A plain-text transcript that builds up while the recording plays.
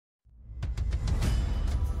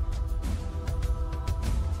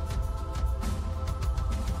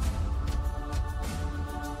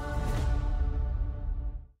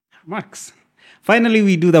Max, finally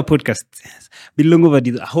we do the podcast. Yes. Been long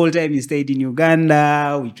overdue. The whole time you stayed in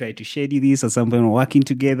Uganda. We tried to schedule this at some point. We're working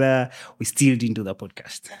together. We still didn't do the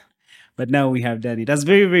podcast. But now we have done it. I was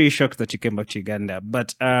very, very shocked that you came back to Uganda.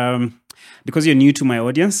 But because you're new to my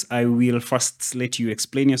audience, I will first let you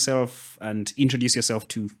explain yourself and introduce yourself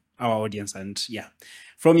to our audience. And yeah,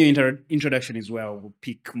 from your introduction is where we'll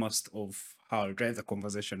pick most of how I'll drive the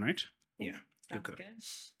conversation, right? Yeah. Sounds Okay. good.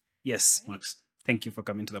 Yes, Max. Thank you for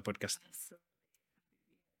coming to the podcast.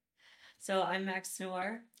 So I'm Max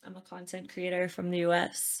Noir. I'm a content creator from the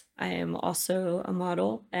US. I am also a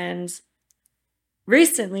model, and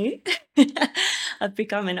recently I've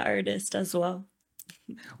become an artist as well.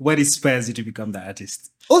 What inspires you to become the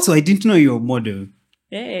artist? Also, I didn't know you're a model.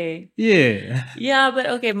 Hey. Yeah. Yeah, but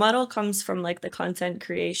okay, model comes from like the content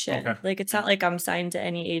creation. Okay. Like it's not like I'm signed to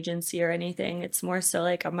any agency or anything. It's more so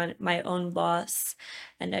like I'm my own boss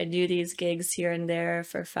and I do these gigs here and there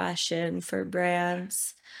for fashion, for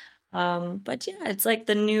brands. But yeah, it's like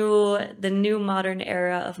the new modern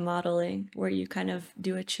era of modeling where you kind of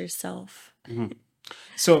do it yourself.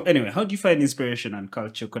 So, anyway, how do you find inspiration and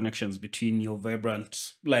culture connections between your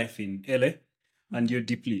vibrant life in LA and your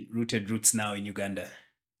deeply rooted roots now in Uganda?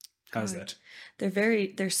 How's God.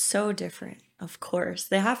 that? They're so different, of course.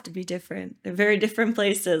 They have to be different. They're very different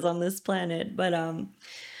places on this planet. But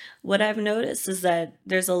what I've noticed is that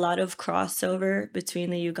there's a lot of crossover between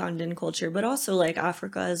the Ugandan culture, but also like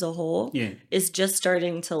Africa as a whole Yeah. is just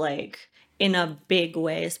starting to like in a big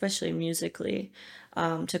way, especially musically,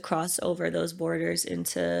 to cross over those borders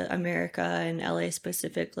into America and LA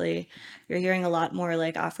specifically. You're hearing a lot more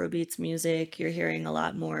like Afrobeats music. You're hearing a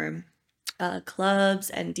lot more clubs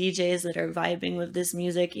and DJs that are vibing with this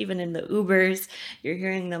music. Even in the Ubers, you're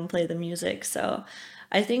hearing them play the music. So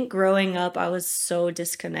I think growing up, I was so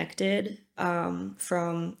disconnected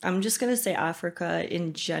from, I'm just going to say Africa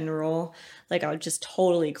in general. Like I was just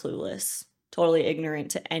totally clueless, totally ignorant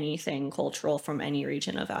to anything cultural from any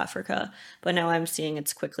region of Africa. But now I'm seeing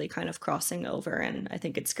it's quickly kind of crossing over, and I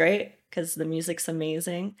think it's great because the music's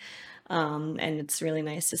amazing. And it's really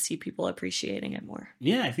nice to see people appreciating it more.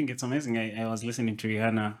 Yeah, I think it's amazing. I was listening to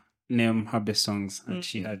Rihanna name her best songs, and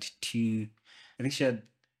she Mhm. had two. I think she had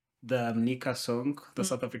the Nika song, the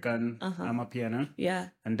South African Uh-huh. Amapiano, Yeah.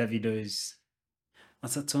 and Davido's.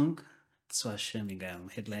 What's that song? So assuming I'm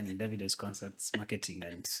headlining Davido's concerts, marketing,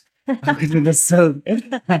 and I'm getting the song.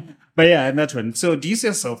 But yeah, and that one. So, do you see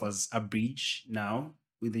yourself as a bridge now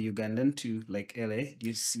with the Ugandan to like LA? Do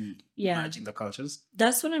you see Yeah. merging the cultures?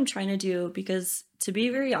 That's what I'm trying to do because to be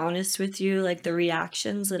very honest with you, like the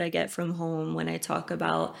reactions that I get from home when I talk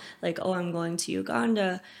about like, oh, I'm going to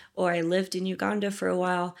Uganda or I lived in Uganda for a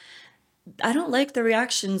while, I don't like the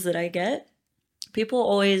reactions that I get. People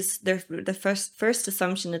always the first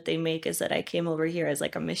assumption that they make is that I came over here as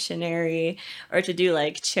like a missionary or to do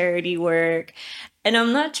like charity work. And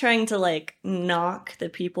I'm not trying to like knock the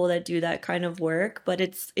people that do that kind of work, but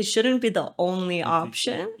it shouldn't be the only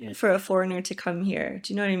option Yeah. for a foreigner to come here.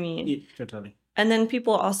 Do you know what I mean? Yeah, totally. And then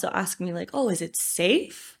people also ask me like, "Oh, is it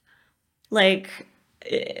safe?" Like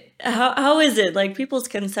how is it? Like people's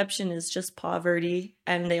conception is just poverty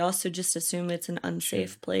and they also just assume it's an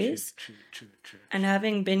unsafe place. True. And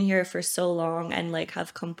having been here for so long and like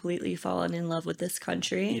have completely fallen in love with this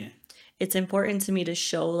country, Yeah. it's important to me to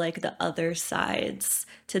show like the other sides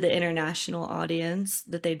to the international audience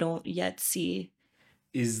that they don't yet see.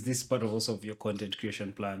 Is this part of also of your content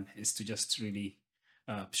creation plan? Is to just really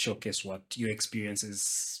showcase what your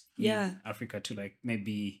experiences Yeah. in Africa to like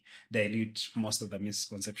maybe dilute most of the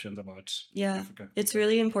misconceptions about Yeah. Africa? It's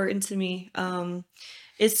really important to me.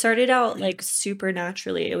 It started out like super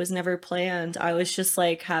naturally. It was never planned. I was just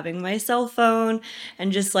like having my cell phone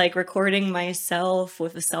and just like recording myself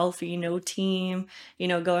with a selfie, no team,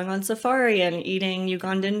 going on safari and eating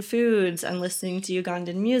Ugandan foods and listening to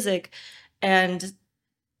Ugandan music. And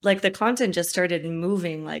like the content just started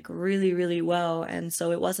moving like really, really well. And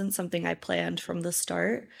so it wasn't something I planned from the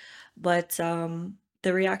start, but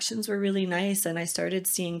the reactions were really nice. And I started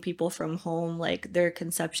seeing people from home, like their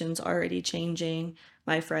conceptions already changing.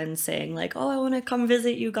 My friends saying, like, oh, I want to come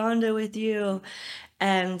visit Uganda with you.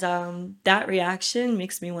 And that reaction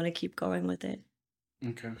makes me want to keep going with it.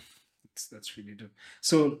 Okay. That's really dope.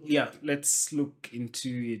 So yeah, let's look into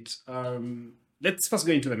it. Let's first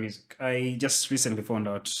go into the music. I just recently found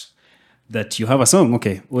out that you have a song.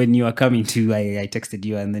 Okay, when you are coming to, I texted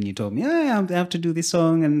you and then you told me, I have to do this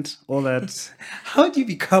song and all that. How do you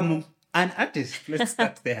become an artist? Let's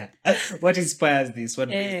start there. What inspires this?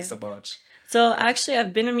 What is this about? So actually,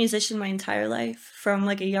 I've been a musician my entire life from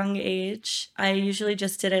like a young age. I usually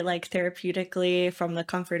just did it like therapeutically from the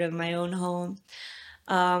comfort of my own home.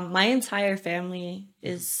 My entire family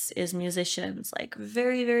is musicians, like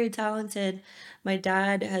very, very talented. My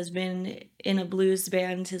dad has been in a blues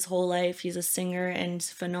band his whole life. He's a singer and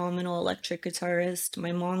phenomenal electric guitarist.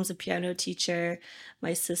 My mom's a piano teacher.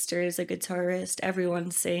 My sister is a guitarist.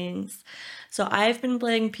 Everyone sings. So I've been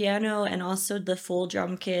playing piano and also the full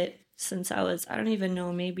drum kit since I was, I don't even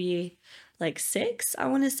know, maybe like 6. I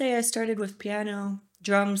want to say I started with piano.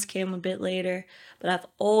 Drums came a bit later, but I've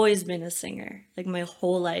always been a singer, like my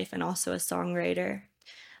whole life, and also a songwriter.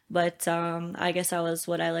 But I guess I was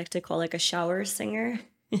what I like to call like a shower singer.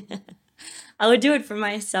 I would do it for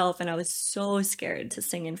myself, and I was so scared to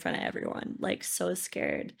sing in front of everyone, like so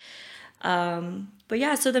scared. But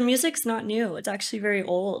yeah, so the music's not new. It's actually very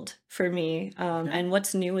old for me. And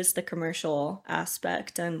what's new is the commercial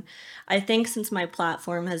aspect. And I think since my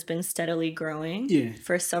platform has been steadily growing Yeah.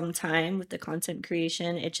 for some time with the content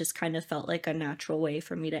creation, it just kind of felt like a natural way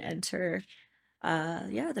for me to enter,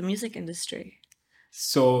 yeah, the music industry.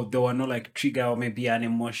 So there were no like trigger or maybe an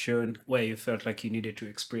emotion where you felt like you needed to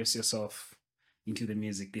express yourself into the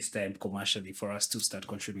music this time commercially for us to start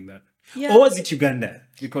consuming that. Yeah. Or was it Uganda?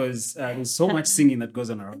 Because there's so much singing that goes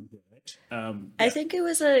on around here, right? I Yeah. think it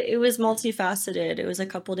was multifaceted. It was a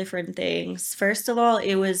couple different things. First of all,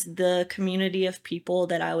 it was the community of people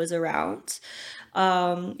that I was around.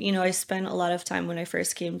 I spent a lot of time when I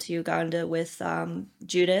first came to Uganda with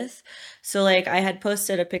Judith. So like I had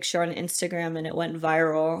posted a picture on Instagram and it went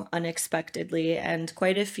viral unexpectedly, and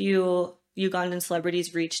quite a few Ugandan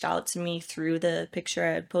celebrities reached out to me through the picture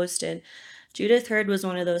I had posted. Judith Heard was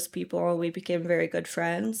one of those people. We became very good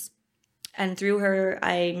friends. And through her,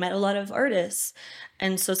 I met a lot of artists.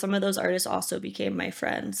 And so some of those artists also became my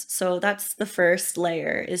friends. So that's the first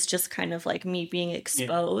layer, is just kind of like me being Yeah.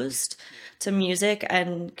 exposed to music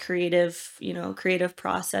and creative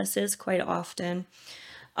processes quite often.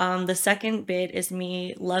 The second bit is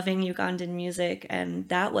me loving Ugandan music, and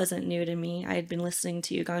that wasn't new to me. I had been listening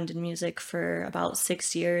to Ugandan music for about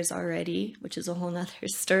 6 years already, which is a whole nother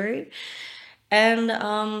story. And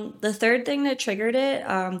the third thing that triggered it,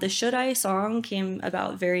 the Should I song came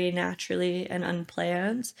about very naturally and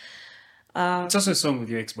unplanned. It's also a song with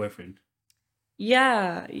your ex-boyfriend.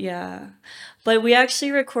 Yeah, yeah. But we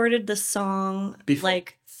actually recorded the song Before.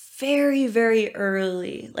 like very, very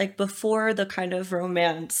early, like before the kind of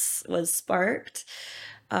romance was sparked.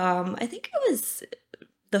 I think it was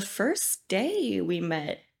the first day we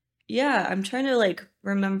met. Yeah, I'm trying to like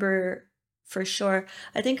remember for sure.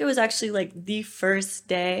 I think it was actually like the first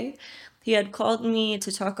day. He had called me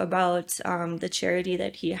to talk about the charity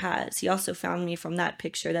that he has. He also found me from that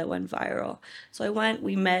picture that went viral. So I went,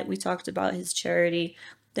 we met, we talked about his charity.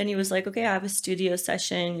 Then he was like, okay, I have a studio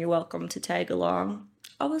session. You're welcome to tag along.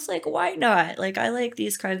 I was like, why not? Like, I like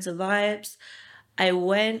these kinds of vibes. I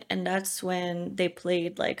went, and that's when they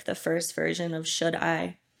played like the first version of Should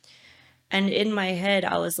I. And in my head,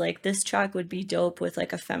 I was like, this track would be dope with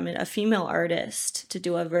like a female artist to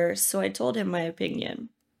do a verse. So I told him my opinion.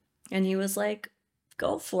 And he was like,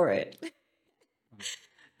 go for it.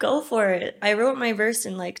 Go for it. I wrote my verse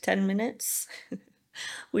in like 10 minutes.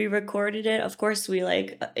 We recorded it. Of course, we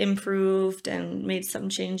like improved and made some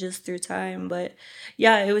changes through time. But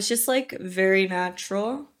yeah, it was just like very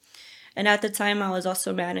natural. And at the time, I was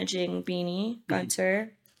also managing Beanie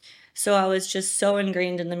Gunter. So I was just so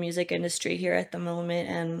ingrained in the music industry here at the moment.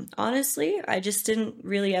 And honestly, I just didn't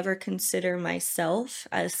really ever consider myself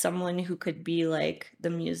as someone who could be like the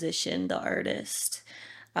musician, the artist.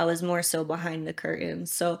 I was more so behind the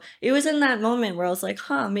curtains. So it was in that moment where I was like,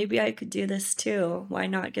 huh, maybe I could do this too. Why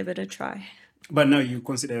not give it a try? But now you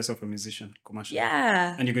consider yourself a musician commercially.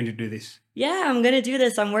 Yeah. And you're going to do this. Yeah, I'm going to do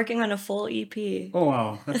this. I'm working on a full EP. Oh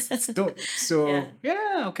wow, that's dope. So Yeah.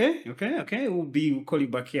 yeah, okay. We'll call you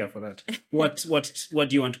back here for that. What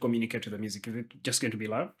do you want to communicate to the music? Is it just going to be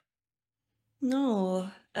love? No.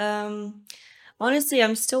 Honestly,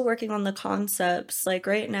 I'm still working on the concepts. Like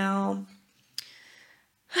right now,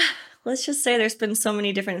 let's just say there's been so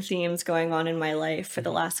many different themes going on in my life for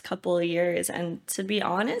the last couple of years. And to be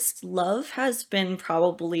honest, love has been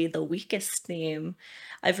probably the weakest theme.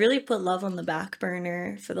 I've really put love on the back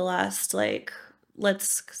burner for the last, like,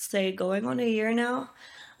 let's say going on a year now.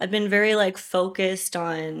 I've been very, like, focused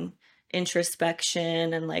on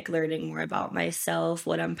introspection and, like, learning more about myself,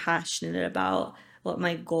 what I'm passionate about, what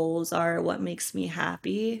my goals are, what makes me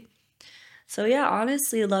happy. So yeah,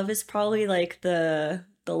 honestly, love is probably like the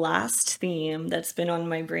last theme that's been on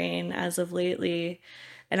my brain as of lately.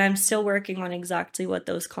 And I'm still working on exactly what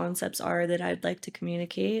those concepts are that I'd like to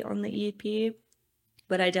communicate on the EP.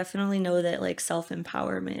 But I definitely know that like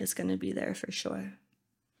self-empowerment is going to be there for sure.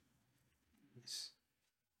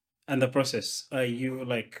 And the process, are you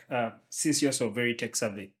like, since you're so very tech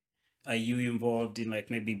savvy, are you involved in like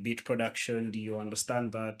maybe beat production? Do you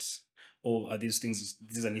understand that? Or are these things,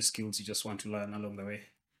 these are new skills you just want to learn along the way?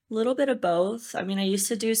 A little bit of both. I mean, I used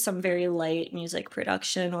to do some very light music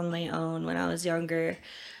production on my own when I was younger.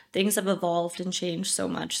 Things have evolved and changed so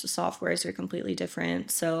much. The softwares are completely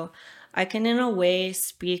different. So I can, in a way,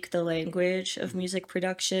 speak the language of music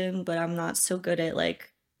production, but I'm not so good at like,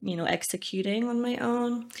 executing on my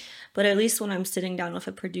own. But at least when I'm sitting down with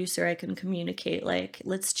a producer, I can communicate like,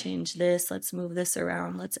 let's change this, let's move this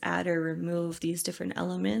around, let's add or remove these different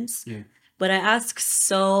elements. Yeah. But I ask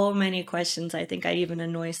so many questions. I think I even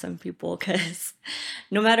annoy some people because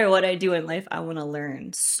no matter what I do in life, I want to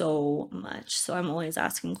learn so much. So I'm always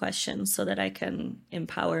asking questions so that I can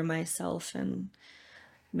empower myself and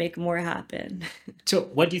make more happen. So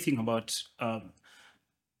what do you think about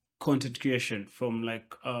content creation from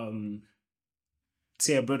like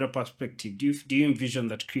say a broader perspective? Do you envision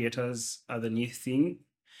that creators are the new thing?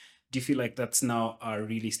 Do you feel like that's now a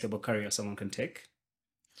really stable career someone can take?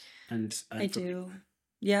 I do.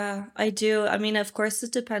 Yeah, I do. I mean, of course,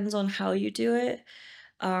 it depends on how you do it.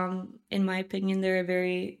 In my opinion, there are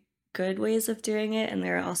very good ways of doing it, and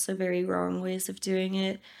there are also very wrong ways of doing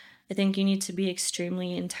it. I think you need to be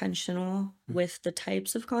extremely intentional with the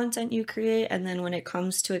types of content you create. And then when it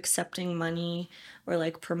comes to accepting money or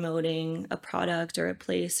like promoting a product or a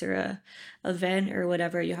place or a event or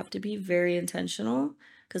whatever, you have to be very intentional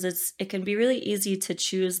because it can be really easy to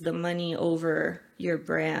choose the money over your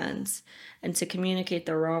brands and to communicate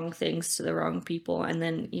the wrong things to the wrong people and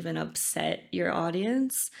then even upset your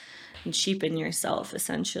audience and cheapen yourself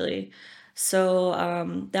essentially.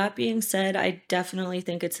 So that being said, I definitely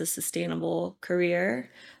think it's a sustainable career.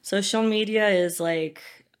 Social media is like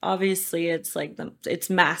obviously it's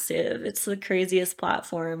massive. It's the craziest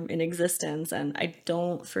platform in existence and I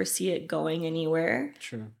don't foresee it going anywhere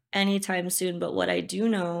True. anytime soon. But what I do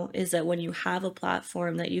know is that when you have a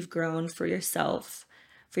platform that you've grown for yourself,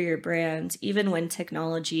 for your brand, even when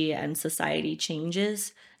technology and society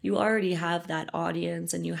changes, you already have that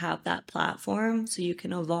audience and you have that platform so you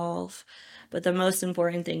can evolve. But the most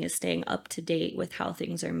important thing is staying up to date with how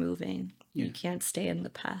things are moving. Yeah. You can't stay in the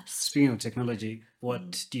past. Speaking of technology,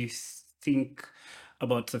 what do you think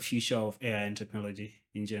about the future of AI and technology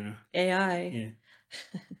in general? AI.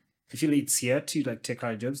 Yeah. You feel it's here to like take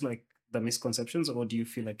our jobs, like the misconceptions, or do you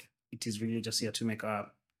feel like it is really just here to make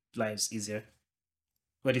our lives easier?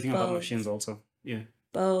 What do you think about machines Both. also? Yeah.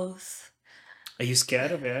 Both. Are you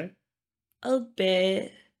scared of AI? A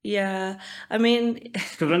bit. Yeah. I mean,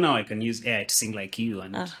 Because right now I can use AI to sing like you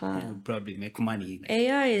and uh-huh. probably make money. Like,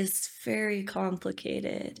 AI is very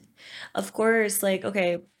complicated. Of course, like,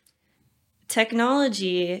 okay,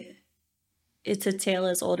 technology, it's a tale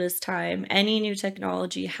as old as time. Any new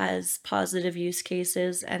technology has positive use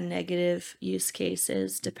cases and negative use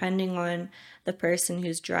cases depending on the person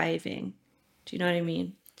who's driving. Do you know what I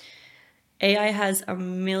mean? AI has a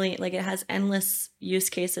million, like, it has endless use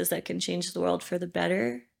cases that can change the world for the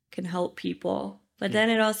better, can help people. But then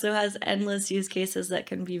it also has endless use cases that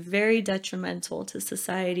can be very detrimental to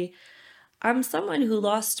society. I'm someone who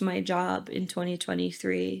lost my job in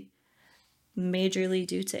 2023, majorly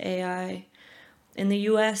due to AI. In the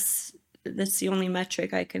US, that's the only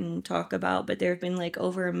metric I can talk about, but there have been like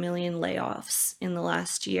over 1 million layoffs in the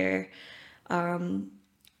last year.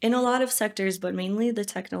 In a lot of sectors, but mainly the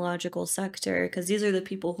technological sector, because these are the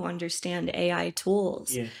people who understand AI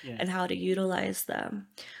tools and how to utilize them.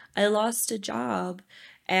 I lost a job,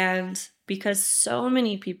 and because so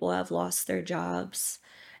many people have lost their jobs,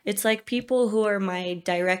 it's like people who are my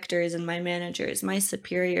directors and my managers, my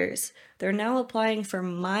superiors, they're now applying for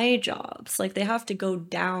my jobs. Like they have to go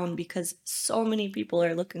down because so many people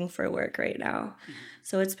are looking for work right now.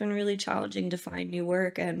 So it's been really challenging to find new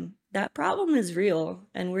work, and that problem is real,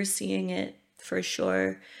 and we're seeing it for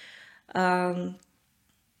sure.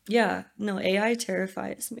 Yeah, no, AI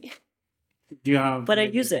terrifies me, do you have but I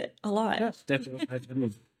use it a lot. yes,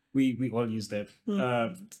 definitely. We all use that.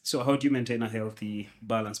 So how do you maintain a healthy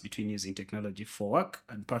balance between using technology for work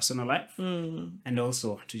and personal life, and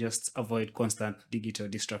also to just avoid constant digital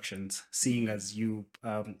distractions? Seeing as you,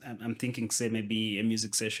 I'm thinking, say maybe a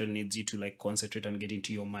music session needs you to like concentrate and get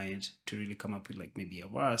into your mind to really come up with like maybe a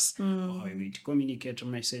verse or how you're going to communicate a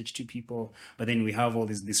message to people. But then we have all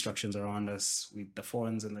these distractions around us with the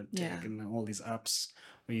phones and the tech and all these apps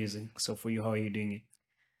we're using. So for you, how are you doing it?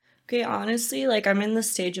 Okay, honestly, like I'm in the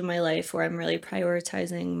stage of my life where I'm really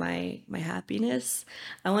prioritizing my happiness.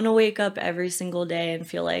 I want to wake up every single day and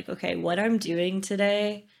feel like, okay, what I'm doing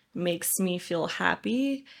today makes me feel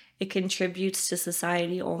happy. It contributes to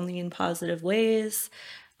society only in positive ways.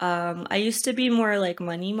 I used to be more like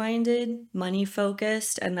money minded, money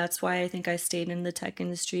focused, and that's why I think I stayed in the tech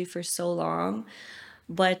industry for so long.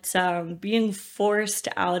 But being forced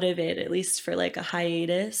out of it, at least for like a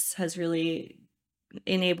hiatus, has really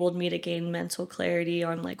enabled me to gain mental clarity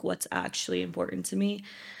on like what's actually important to me.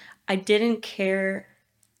 I didn't care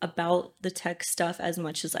about the tech stuff as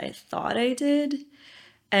much as I thought I did.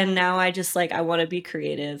 And now I just like, I want to be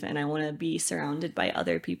creative and I want to be surrounded by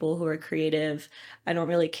other people who are creative. I don't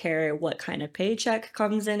really care what kind of paycheck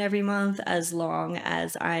comes in every month as long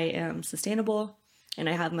as I am sustainable and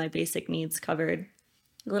I have my basic needs covered.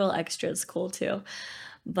 A little extra is cool too.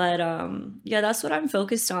 But yeah, that's what I'm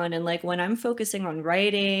focused on. And like when I'm focusing on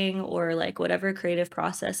writing or like whatever creative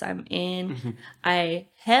process I'm in, I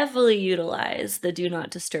heavily utilize the do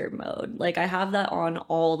not disturb mode. Like I have that on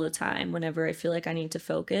all the time whenever I feel like I need to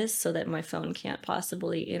focus so that my phone can't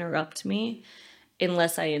possibly interrupt me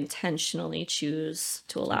unless I intentionally choose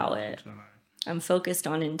to allow it. I'm focused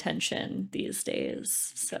on intention these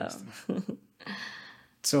days. So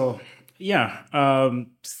So yeah,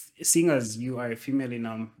 seeing as you are a female in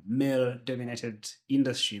a male-dominated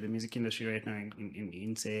industry, the music industry right now,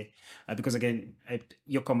 in say, because again,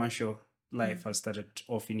 your commercial life has started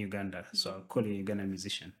off in Uganda, so I'll call you a Ugandan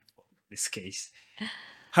musician. In this case,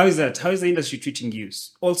 how is that? How is the industry treating you?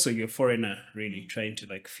 Also, you're a foreigner, really trying to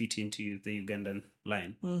like fit into the Ugandan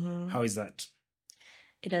line. How is that?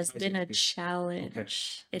 it has How is been a it? Okay.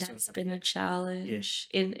 challenge. It So has been a yeah. challenge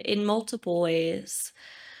in multiple ways.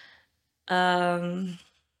 Um,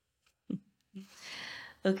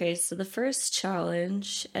 okay, so the first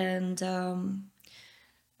challenge, and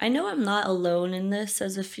I know I'm not alone in this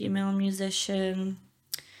as a female musician.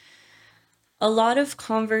 A lot of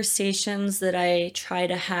conversations that I try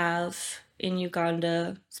to have in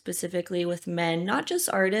Uganda, specifically with men, not just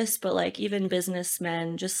artists, but like even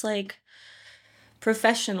businessmen, just like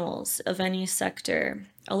professionals of any sector.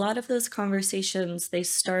 A lot of those conversations, they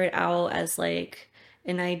start out as like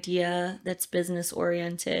an idea that's business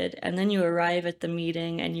oriented, and then you arrive at the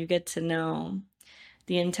meeting and you get to know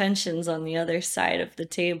the intentions on the other side of the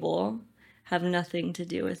table have nothing to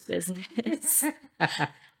do with business.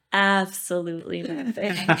 Absolutely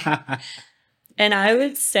nothing. And I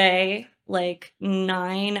would say like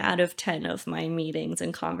 9 out of 10 of my meetings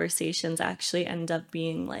and conversations actually end up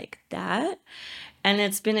being like that. And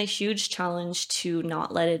it's been a huge challenge to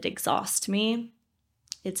not let it exhaust me.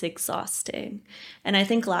 It's exhausting. And I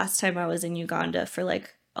think last time I was in Uganda for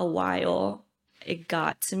like a while, it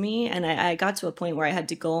got to me. And I got to a point where I had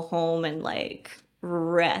to go home and like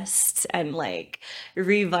rest and like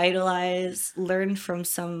revitalize, learn from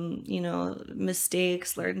some,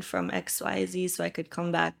 mistakes, learn from XYZ so I could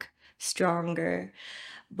come back stronger.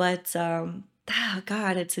 But oh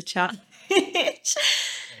God, it's a challenge.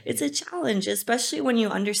 It's a challenge, especially when you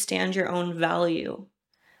understand your own value.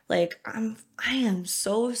 Like I am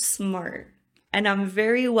so smart and I'm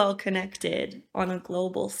very well connected on a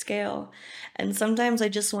global scale. And sometimes I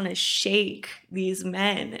just want to shake these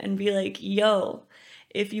men and be like, "Yo,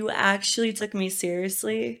 if you actually took me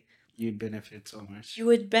seriously, You'd benefit so much. you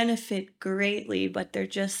would benefit greatly, but they're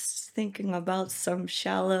just thinking about some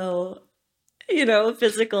shallow,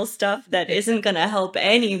 physical stuff that isn't going to help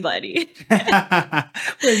anybody."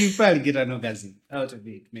 Well, you probably get an orgasm out of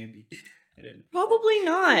it, maybe. I don't know. Probably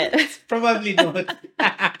not. Probably not.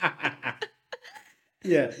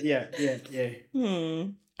 Yeah.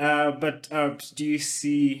 But do you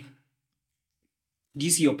see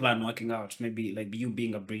your plan working out? Maybe like you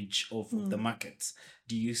being a bridge of the markets.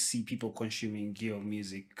 Do you see people consuming your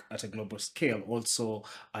music at a global scale? Also,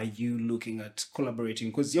 are you looking at collaborating?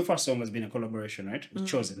 Because your first song has been a collaboration, right? With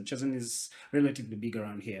Chosen. Chosen is relatively big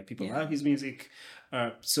around here. People Yeah. love his music.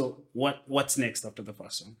 So what's next after the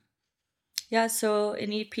first song? Yeah, so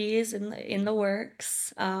an EP is in the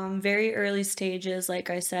works. Very early stages, like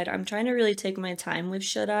I said. I'm trying to really take my time with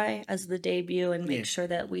Should I as the debut and make Yeah. sure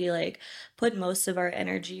that we like put most of our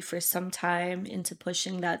energy for some time into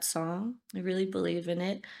pushing that song. I really believe in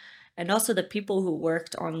it. And also the people who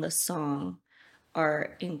worked on the song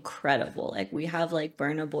are incredible. Like we have like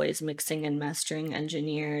Burna Boy's mixing and mastering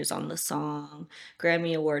engineers on the song,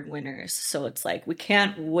 Grammy Award winners. So it's like we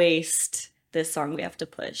can't waste this song. We have to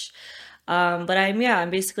push. But I'm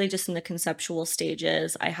basically just in the conceptual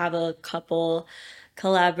stages. I have a couple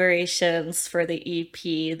collaborations for the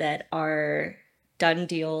EP that are done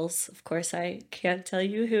deals. Of course, I can't tell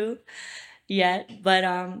you who yet, but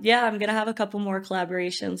yeah, I'm gonna have a couple more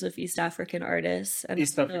collaborations with East African artists and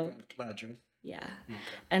East also, African Plagiar. yeah, Okay.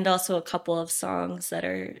 and also a couple of songs that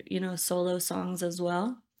are, solo songs as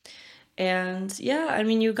well. And yeah, I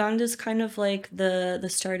mean, Uganda's kind of like the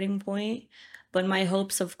starting point. But my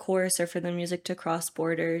hopes, of course, are for the music to cross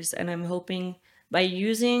borders. And I'm hoping by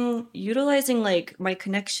utilizing like my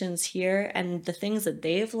connections here and the things that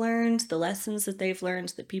they've learned, the lessons that they've learned,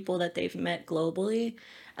 the people that they've met globally,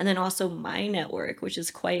 and then also my network, which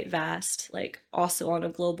is quite vast, like also on a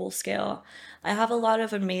global scale. I have a lot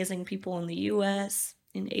of amazing people in the US,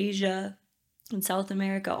 in Asia, in South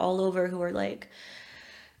America, all over who are like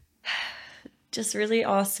just really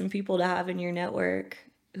awesome people to have in your network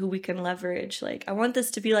who we can leverage. Like, I want this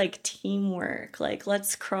to be like teamwork. Like,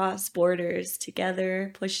 let's cross borders together,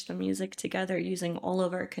 push the music together using all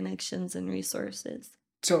of our connections and resources.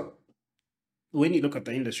 So, when you look at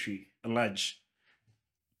the industry at large,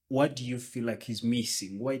 what do you feel like is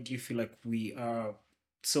missing? Why do you feel like we are?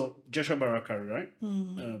 So, Joshua Baraka, right?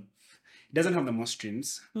 It doesn't have the most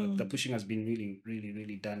streams. The pushing has been really, really,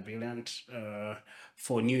 really done brilliant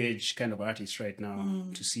for new age kind of artists right now.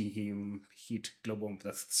 To see him hit global,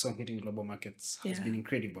 the song hitting global markets has been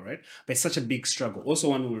incredible, right? But it's such a big struggle. Also,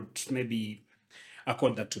 one would maybe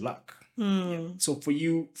accord that to luck. Yeah. So for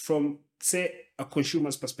you, from say a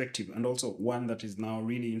consumer's perspective, and also one that is now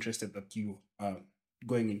really interested that you are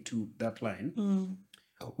going into that line,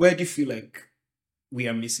 where do you feel like we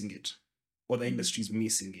are missing it? Or the industry is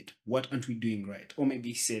missing it. What aren't we doing right? Or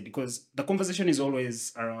maybe said, because the conversation is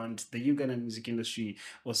always around the Ugandan music industry,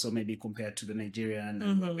 also maybe compared to the Nigerian,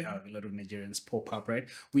 and where we have a lot of Nigerians pop up, right?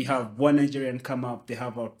 We have one Nigerian come up, they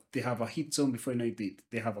have a hit song, before you know it,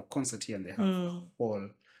 they have a concert here and they have a whole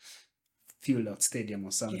filled out stadium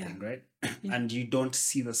or something, right? And you don't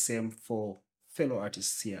see the same for fellow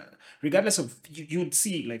artists here, regardless of you'd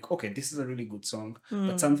see like, okay, this is a really good song,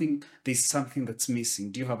 but there's something that's missing.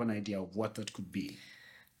 Do you have an idea of what that could be?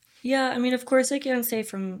 Yeah, I mean, of course I can't say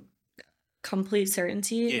from complete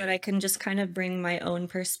certainty, but I can just kind of bring my own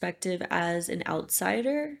perspective as an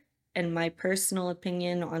outsider and my personal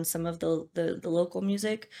opinion on some of the local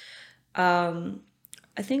music.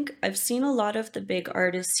 I think I've seen a lot of the big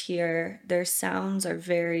artists here, their sounds are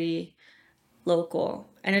very local,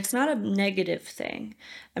 and it's not a negative thing.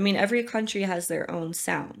 I mean, every country has their own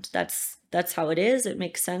sound. That's how it is. It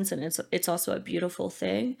makes sense, and it's also a beautiful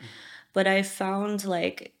thing. But I found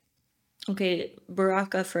like, okay,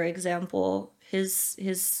 Baraka, for example,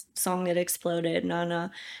 his song that exploded,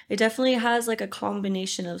 Nana, it definitely has like a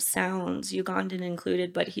combination of sounds, Ugandan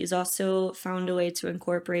included, but he's also found a way to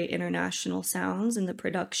incorporate international sounds in the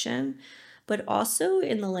production, but also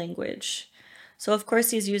in the language. So of course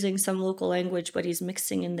he's using some local language, but he's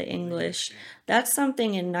mixing in the English. That's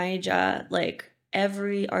something in Niger, like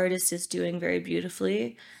every artist is doing very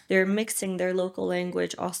beautifully. They're mixing their local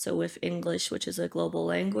language also with English, which is a global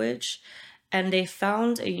language. And they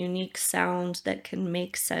found a unique sound that can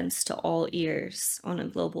make sense to all ears on a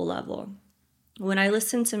global level. When I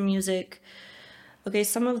listen to music, okay,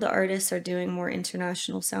 some of the artists are doing more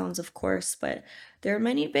international sounds, of course, but there are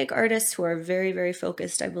many big artists who are very, very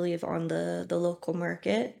focused, I believe, on the local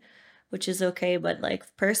market, which is okay. But like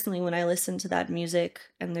personally, when I listen to that music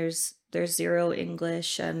and there's zero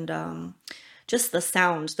English and just the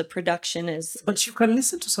sound, the production is. But you can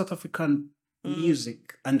listen to South African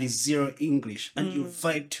music and there's zero English and you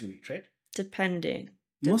vibe to it, right? Depending.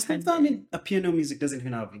 Most of the time, I mean, a piano music doesn't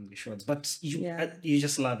even have English words, but you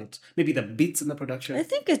just love it. Maybe the beats in the production. I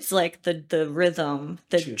think it's like the rhythm,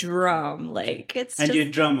 the drum, like it's and just. you're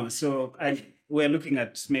a drummer, so we're looking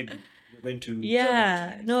at maybe we're going to.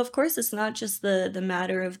 Yeah, no, of course it's not just the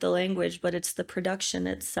matter of the language, but it's the production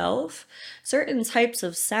itself. Certain types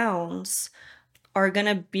of sounds are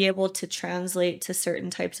gonna be able to translate to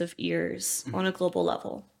certain types of ears on a global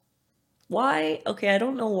level. Why? Okay, I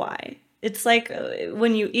don't know why. It's like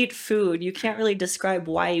when you eat food, you can't really describe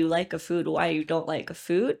why you like a food, why you don't like a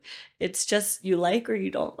food. It's just you like or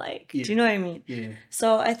you don't like. Do you know what I mean? Yeah.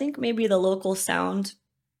 So I think maybe the local sound,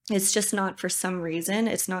 it's just not, for some reason,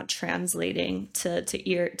 it's not translating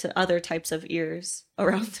to other types of ears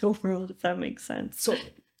around the world, if that makes sense. So,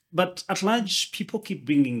 but at large, people keep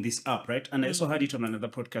bringing this up, right? And I also heard it on another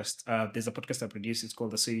podcast. There's a podcast I produce. It's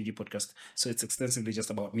called the CUG podcast. So it's extensively just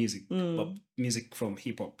about music, but music from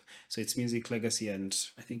hip hop. So it's music, legacy, and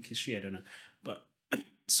I think history. I don't know. But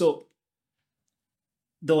so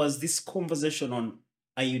there was this conversation on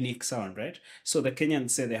a unique sound, right? So the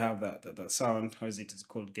Kenyans say they have the sound. How is it? It's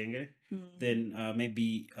called genge. Then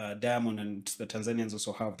maybe Diamond and the Tanzanians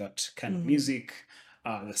also have that kind of music.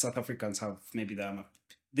 The South Africans have maybe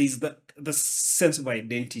there's the sense of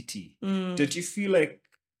identity. Don't you feel like?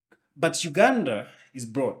 But Uganda is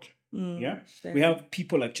broad. Yeah, we have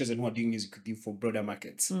people like Chosen who are doing music with you for broader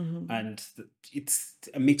markets, and it's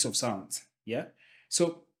a mix of sounds. Yeah,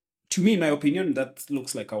 so to me, in my opinion, that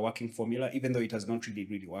looks like a working formula, even though it has not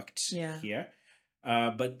really worked here.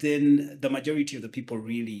 But then the majority of the people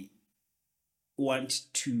really want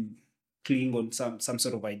to cling on some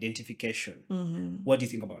sort of identification. What do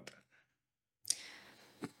you think about that?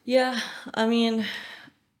 Yeah, I mean,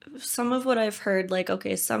 some of what I've heard, like,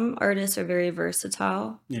 okay, some artists are very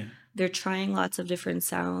versatile. Yeah. They're trying lots of different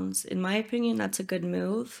sounds. In my opinion, that's a good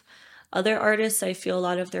move. Other artists, I feel a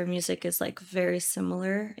lot of their music is like very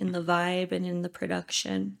similar in the vibe and in the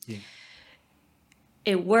production. Yeah.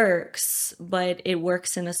 It works, but it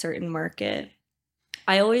works in a certain market.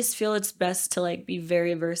 I always feel it's best to like be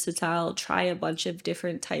very versatile, try a bunch of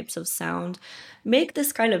different types of sound, make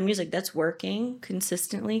this kind of music that's working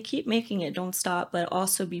consistently, keep making it, don't stop, but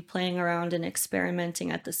also be playing around and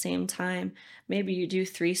experimenting at the same time. Maybe you do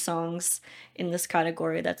 3 songs in this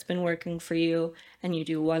category that's been working for you, and you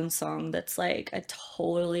do 1 song that's like a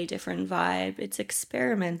totally different vibe. It's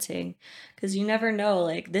experimenting because you never know.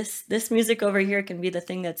 Like this music over here can be the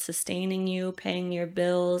thing that's sustaining you, paying your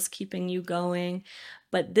bills, keeping you going,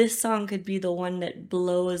 but this song could be the one that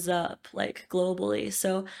blows up like globally.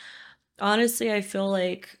 So honestly, I feel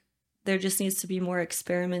like there just needs to be more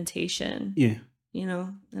experimentation. Yeah. I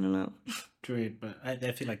don't know. Great, but I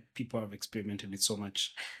feel like people have experimented with so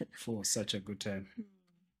much for such a good time.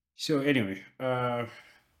 So anyway,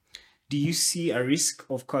 do you see a risk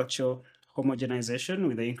of cultural homogenization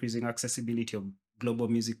with the increasing accessibility of global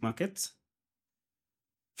music markets?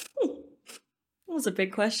 That was a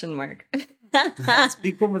big question mark. It's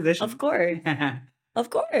big conversation. Of course. Of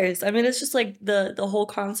course. I mean, it's just like the whole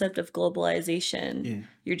concept of globalization. Yeah.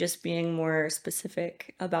 You're just being more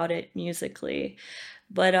specific about it musically.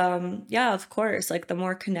 But yeah, of course, like the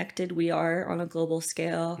more connected we are on a global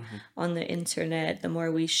scale on the internet, the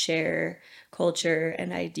more we share culture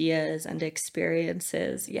and ideas and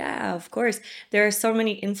experiences. Yeah, of course. There are so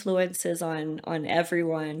many influences on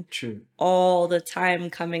everyone True. all the time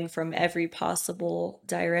coming from every possible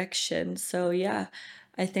direction. So yeah,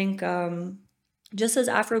 I think just as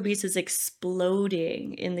Afrobeats is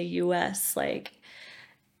exploding in the US, like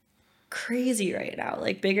crazy right now,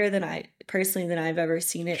 like bigger than I've ever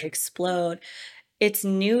seen it explode. It's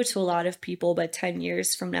new to a lot of people, but 10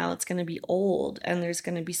 years from now, it's going to be old and there's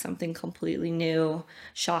going to be something completely new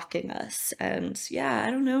shocking us. And yeah,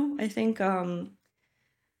 I don't know. I think the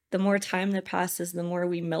more time that passes, the more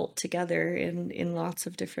we melt together in lots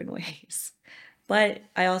of different ways. But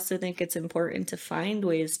I also think it's important to find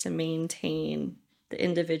ways to maintain the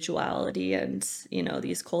individuality and,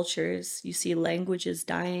 these cultures. You see languages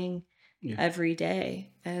dying every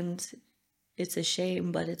day, and it's a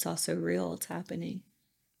shame, but it's also real. It's happening.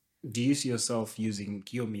 Do you see yourself using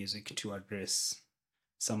your music to address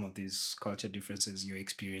some of these culture differences you're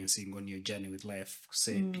experiencing on your journey with life?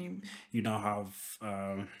 Say you now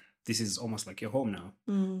have this is almost like your home now,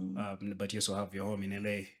 but you also have your home in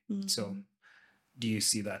LA. So do you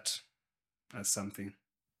see that as something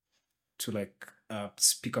to like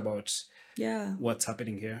speak about Yeah. what's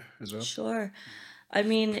happening here as well? Sure. I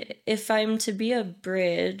mean, if I'm to be a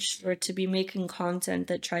bridge or to be making content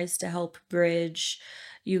that tries to help bridge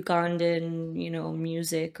Ugandan,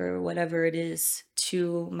 music or whatever it is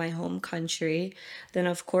to my home country, then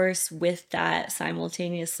of course, with that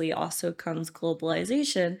simultaneously also comes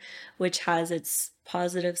globalization, which has its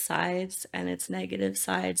positive sides and its negative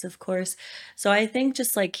sides, of course. So I think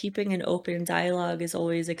just like keeping an open dialogue is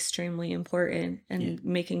always extremely important, and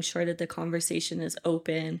making sure that the conversation is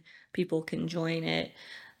open, people can join it.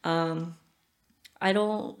 I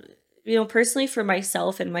don't, personally for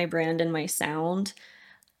myself and my brand and my sound,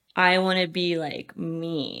 I want to be like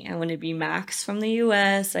me. I want to be Max from the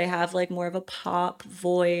US. I have like more of a pop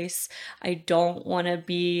voice. I don't want to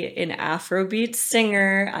be an Afrobeat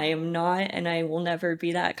singer. I am not, and I will never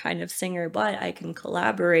be that kind of singer, but I can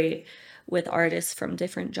collaborate with artists from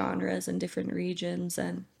different genres and different regions.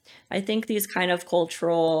 And I think these kind of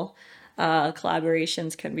cultural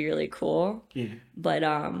collaborations can be really cool. Yeah. But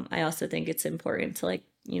I also think it's important to like,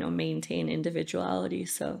 maintain individuality.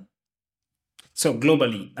 So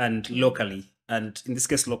globally and locally, and in this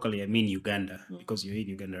case locally, I mean Uganda, because you're in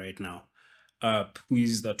Uganda right now. Who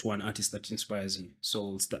is that one artist that inspires you?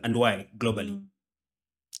 So and why globally?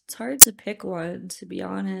 It's hard to pick one, to be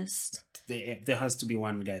honest. There has to be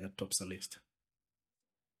one guy that tops the list.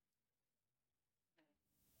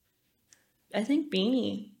 I think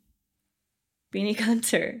Beanie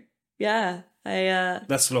Gunter. Yeah,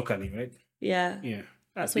 That's locally, right? yeah. Yeah.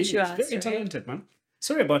 That's what you asked, Very right? talented, man.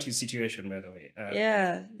 Sorry about his situation, by the way.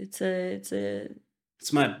 Yeah, it's a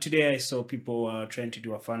It's mad. Today I saw people trying to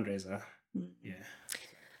do a fundraiser. Yeah.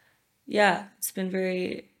 yeah. It's been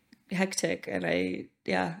very hectic, and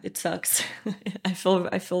it sucks. I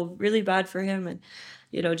feel really bad for him, and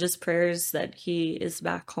just prayers that he is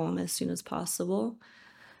back home as soon as possible.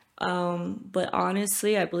 But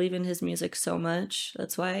honestly, I believe in his music so much.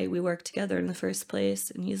 That's why we work together in the first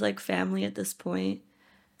place. And he's like family at this point.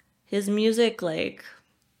 His music, like,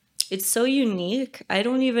 it's so unique. I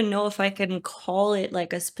don't even know if I can call it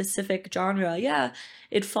like a specific genre. Yeah,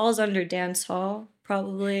 it falls under dance hall,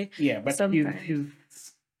 probably. Yeah, but Sometimes.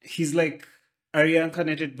 he's like a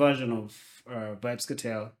reincarnated version of Vibes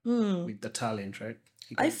Cartel Hmm. with the talent, right?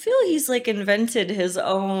 He I can, feel he's like invented his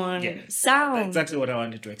own yeah, that's sound. exactly what I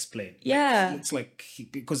wanted to explain. Yeah. Like, it's like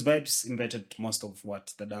because Vibes invented most of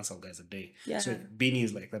what the dancehall guys are doing. Yeah. So Beanie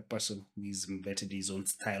is like that person who's invented his own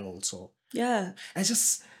style also. Yeah.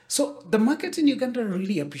 So the market in Uganda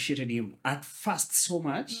really appreciated him at first so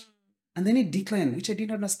much, and then it declined, which I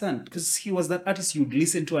didn't understand because he was that artist you'd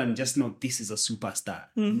listen to and just know this is a superstar.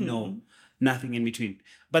 No, nothing in between.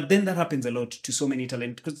 But then that happens a lot to so many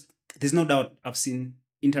talent because there's no doubt I've seen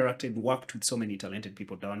interacted, worked with so many talented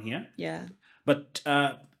people down here. Yeah. But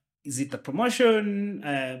is it the promotion?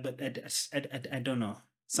 But I don't know.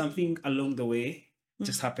 Something along the way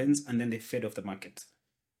just happens, and then they fade off the market.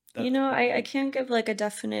 I can't give like a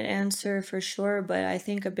definite answer for sure, but I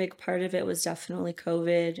think a big part of it was definitely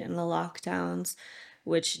COVID and the lockdowns,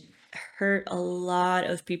 which hurt a lot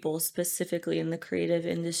of people, specifically in the creative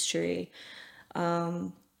industry.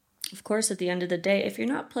 Of course, at the end of the day, if you're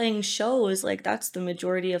not playing shows, like that's the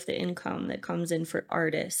majority of the income that comes in for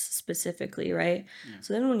artists specifically, right?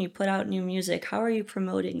 So then when you put out new music, how are you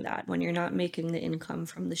promoting that when you're not making the income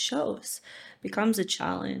from the shows? Becomes a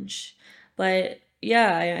challenge. But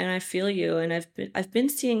yeah, and I feel you, and I've been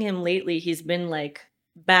seeing him lately. He's been like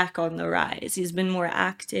back on the rise. He's been more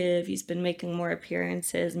active. He's been making more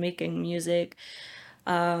appearances, making music.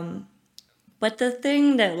 But the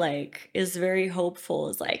thing that like is very hopeful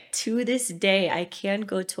is like to this day I can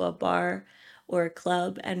go to a bar or a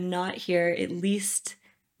club and not hear at least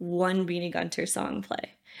one Beanie Gunter song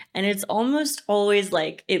play. And it's almost always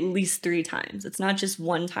like at least 3 times. It's not just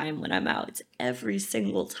one time when I'm out, it's every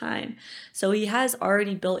single time. So he has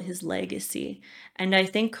already built his legacy. And I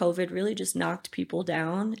think COVID really just knocked people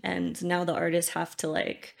down. And now the artists have to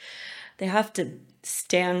they have to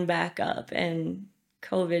stand back up. And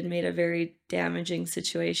COVID made a very damaging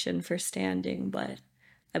situation for standing. But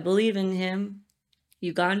I believe in him.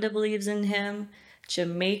 Uganda believes in him.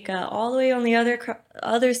 Jamaica, all the way on the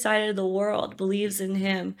other side of the world, believes in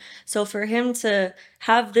him. So for him to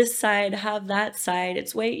have this side, have that side,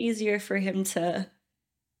 it's way easier for him to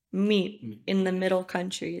meet in the middle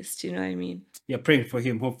countries. Do you know what I mean? You're praying for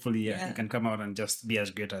him. Hopefully, he Yeah. can come out and just be as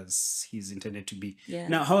great as he's intended to be. Yeah.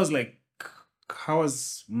 Now, how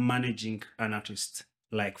was managing an artist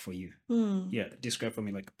like for you? Yeah, describe for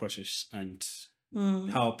me like process and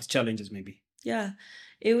how challenges maybe. Yeah,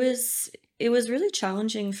 it was really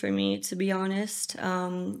challenging for me, to be honest,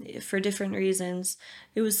 for different reasons.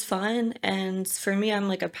 It was fun, and for me, I'm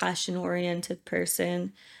like a passion-oriented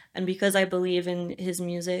person, and because I believe in his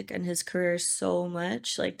music and his career so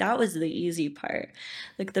much, like that was the easy part.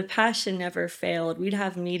 Like the passion never failed. We'd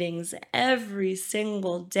have meetings every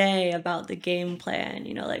single day about the game plan,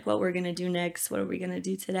 like what we're gonna do next, what are we gonna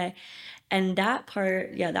do today. And that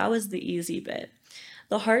part, yeah, that was the easy bit.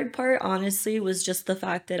 The hard part, honestly, was just the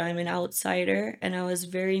fact that I'm an outsider and I was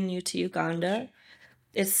very new to Uganda.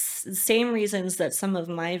 It's the same reasons that some of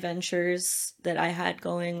my ventures that I had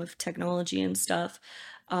going with technology and stuff,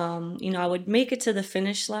 I would make it to the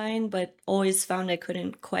finish line, but always found I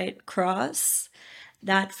couldn't quite cross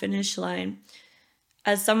that finish line.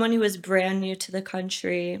 As someone who is brand new to the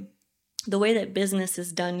country, the way that business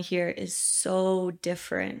is done here is so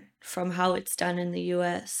different from how it's done in the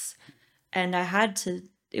US. And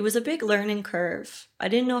it was a big learning curve. I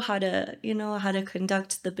didn't know how to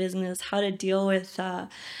conduct the business, how to deal with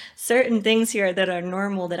certain things here that are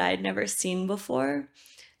normal that I had never seen before.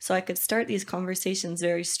 So I could start these conversations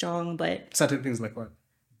very strong, but Certain things like what?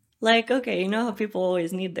 like, okay, you know how people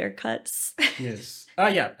always need their cuts? Yes.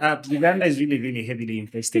 Yeah. Uganda is really, really heavily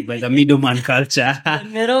infested by the middleman culture. The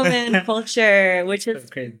middleman culture, which is That's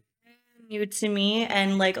crazy. new to me.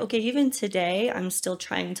 And like, okay, even today, I'm still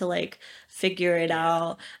trying to like figure it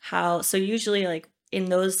out how. So usually, like in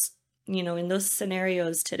those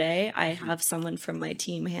scenarios today, I have someone from my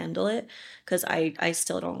team handle it because I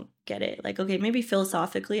still don't get it. Like, okay, maybe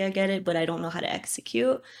philosophically I get it, but I don't know how to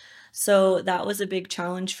execute. So that was a big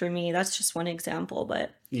challenge for me. That's just one example,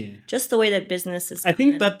 but Yeah. just the way that business is I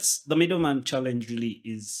think done. that's the middleman challenge really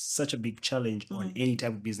is such a big challenge on any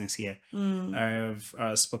type of business here. I've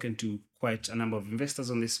spoken to quite a number of investors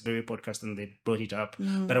on this very podcast and they brought it up.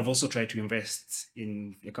 But I've also tried to invest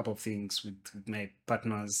in a couple of things with my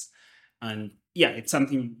partners. And yeah, it's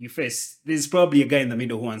something you face. There's probably a guy in the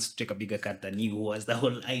middle who wants to take a bigger cut than you, who has the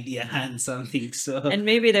whole idea and something. So And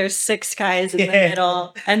maybe there's 6 guys in the Yeah.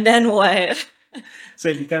 middle. And then what? so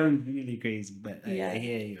it becomes really crazy. But Yeah. I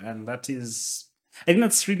hear you. And that is, I think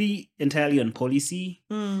that's really entirely on policy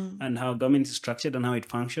Mm, and how government is structured and how it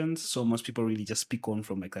functions. So most people really just pick on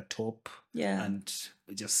from like the top yeah. and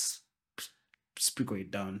just sprinkle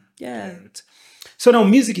it down. Yeah. Right. So now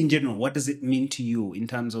music in general, what does it mean to you in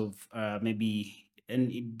terms of maybe,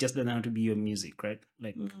 and it just doesn't have to be your music, right?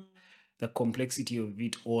 Like Mm. the complexity of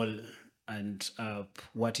it all and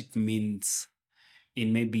what it means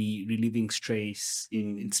in maybe relieving stress,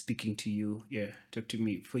 in speaking to you. Yeah, talk to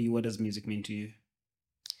me. For you, what does music mean to you?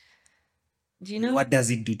 Do you know? What does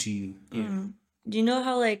it do to you? Yeah. Do you know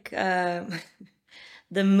how like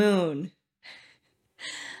the moon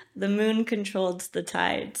controls the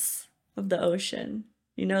tides of the ocean?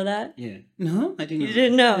 You know that? Yeah. No, I didn't You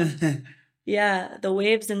know. didn't know? Yeah, the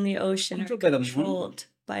waves in the ocean are Controlled by the moon? controlled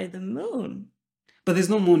by the moon. But there's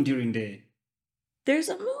no moon during the day. There's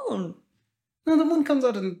a moon. No, the moon comes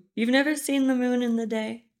out and You've never seen the moon in the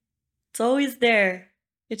day? It's always there.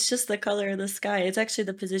 It's just the color of the sky. It's actually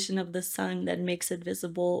the position of the sun that makes it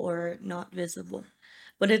visible or not visible.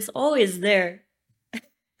 But it's always there.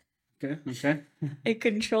 okay. It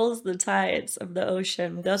controls the tides of the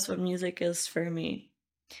ocean. That's what music is for me.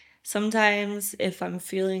 Sometimes, if I'm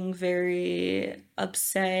feeling very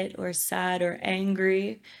upset or sad or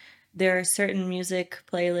angry, there are certain music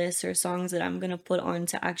playlists or songs that I'm going to put on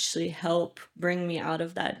to actually help bring me out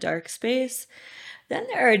of that dark space. Then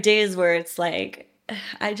there are days where it's like,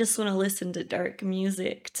 I just want to listen to dark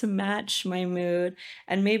music to match my mood,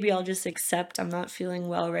 and maybe I'll just accept I'm not feeling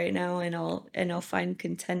well right now, and I'll find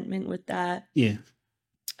contentment with that. Yeah.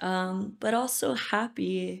 But also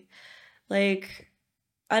happy. Like,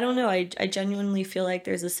 I don't know, I genuinely feel like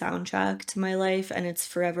there's a soundtrack to my life and it's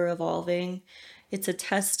forever evolving. It's a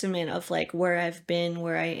testament of like where I've been,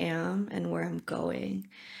 where I am, and where I'm going.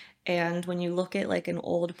 And when you look at like an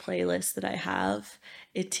old playlist that I have,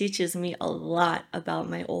 it teaches me a lot about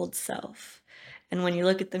my old self. And when you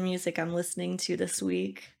look at the music I'm listening to this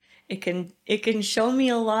week, it can show me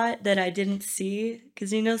a lot that I didn't see,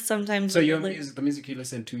 because you know sometimes So when your you music, the music you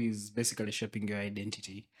listen to is basically shaping your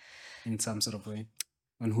identity in some sort of way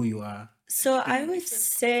on who you are. So I would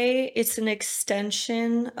say it's an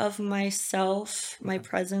extension of myself, my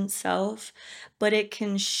present self, but it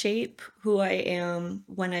can shape who I am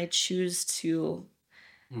when I choose to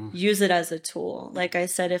use it as a tool. Like I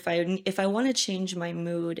said, if I want to change my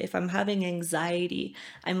mood, if I'm having anxiety,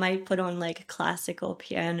 I might put on like classical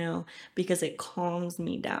piano because it calms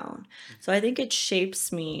me down. So I think it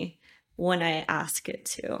shapes me when I ask it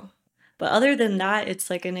to. But other than that,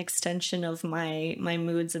 it's like an extension of my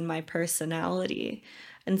moods and my personality.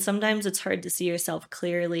 And sometimes it's hard to see yourself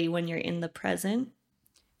clearly when you're in the present.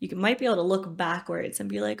 Might be able to look backwards and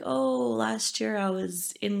be like, oh, last year I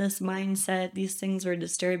was in this mindset. These things were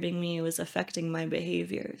disturbing me. It was affecting my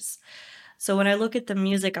behaviors. So when I look at the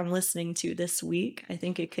music I'm listening to this week, I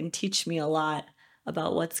think it can teach me a lot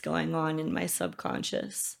about what's going on in my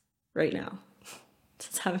subconscious right now.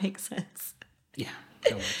 Does that make sense? Yeah,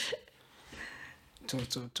 so much.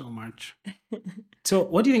 So much. So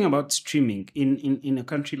what do you think about streaming in a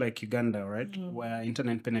country like Uganda, right? Where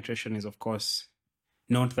internet penetration is, of course,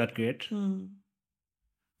 not that great.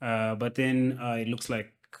 But then it looks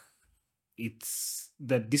like it's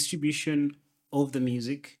the distribution of the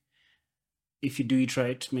music. If you do it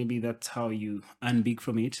right, maybe that's how you earn big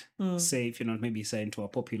from it. Say if you're not maybe signed to a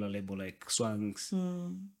popular label like Swangs.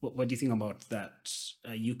 What do you think about that?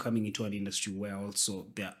 You coming into an industry where also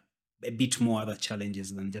there are a bit more other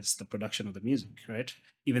challenges than just the production of the music, right?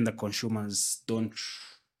 Even the consumers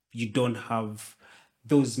you don't have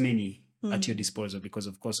those many at your disposal because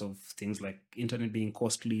of course of things like internet being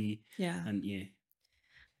costly. Yeah. And yeah.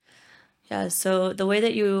 Yeah, so the way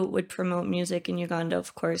that you would promote music in Uganda,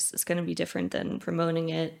 of course, is going to be different than promoting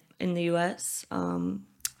it in the US.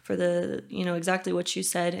 For exactly what you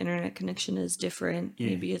said, internet connection is different. Yeah.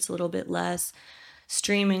 Maybe it's a little bit less.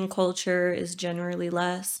 Streaming culture is generally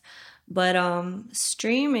less. But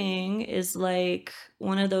streaming is like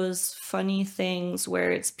one of those funny things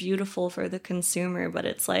where it's beautiful for the consumer, but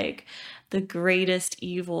it's like the greatest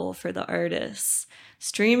evil for the artists.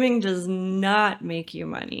 Streaming does not make you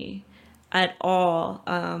money at all.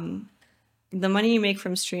 The money you make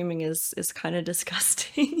from streaming is kind of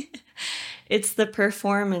disgusting. It's the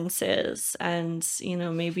performances and,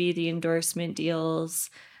 maybe the endorsement deals,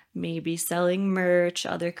 maybe selling merch,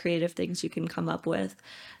 other creative things you can come up with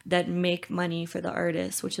that make money for the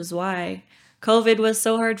artist, which is why COVID was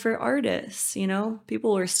so hard for artists, you know?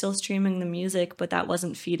 People were still streaming the music, but that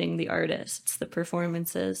wasn't feeding the artists, the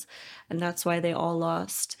performances, and that's why they all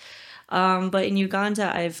lost. But in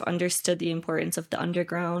Uganda, I've understood the importance of the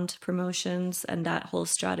underground promotions and that whole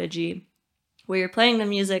strategy where you're playing the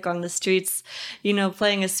music on the streets, you know,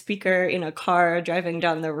 playing a speaker in a car, driving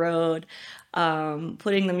down the road,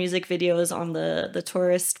 putting the music videos on the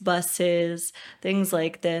tourist buses, things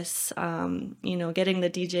like this, you know, getting the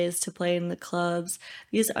DJs to play in the clubs,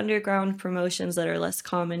 these underground promotions that are less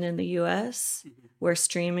common in the US, where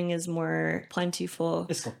streaming is more plentiful.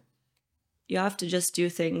 Let's go. You have to just do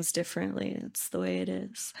things differently. It's the way it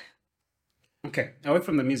is. Okay, away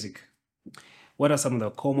from the music, what are some of the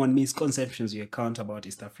common misconceptions you encounter about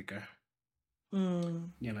East Africa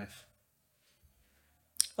in your life?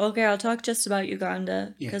 Okay, I'll talk just about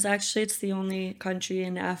Uganda Yeah. because actually it's the only country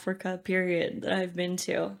in Africa, period, that I've been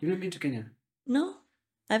to. You've not been to Kenya? No,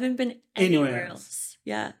 I haven't been Anywhere anywhere else? else.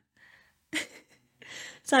 Yeah.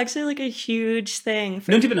 It's actually like a huge thing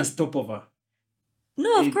for Not even a stopover.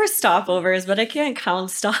 No, of course stopovers, but I can't count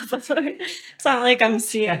stopovers. It's not like I'm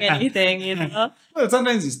seeing anything, you know? Well,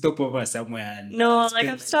 sometimes you stop over somewhere. And No, it's like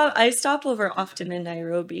been I stop over often in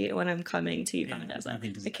Nairobi when I'm coming to Uganda, there's but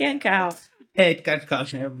nothing to I say. can't count. Hey, it can't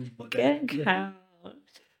count everybody. Can't count.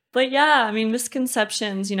 But yeah, I mean,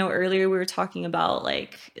 misconceptions, you know, earlier we were talking about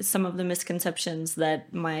like some of the misconceptions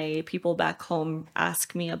that my people back home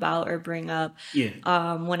ask me about or bring up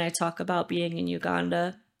Yeah. when I talk about being in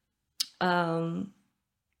Uganda.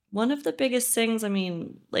 One of the biggest things, I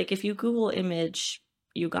mean, like if you Google image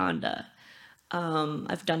Uganda,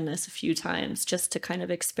 I've done this a few times just to kind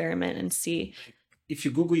of experiment and see. If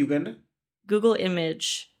you Google Uganda, Google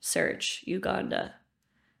image search Uganda.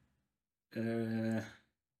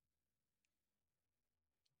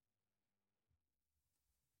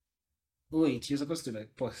 wait, you're supposed to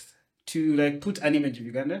like post to like put an image of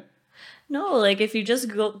Uganda No, like if you just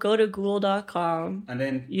go to google.com, and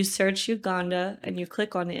then you search Uganda and you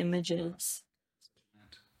click on the images.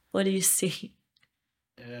 What do you see?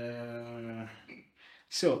 the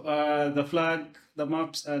flag, the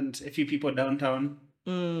maps, and a few people downtown.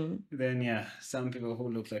 Mm, Then yeah, some people who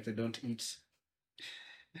look like they don't eat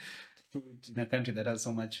food in a country that has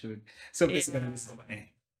so much food. So Yeah. basically, it's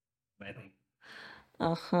my thing.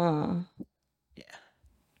 uh-huh.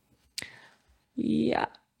 Yeah.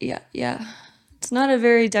 Yeah. It's not a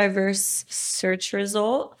very diverse search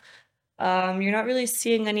result. You're not really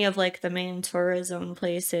seeing any of like the main tourism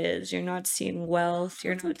places. You're not seeing wealth.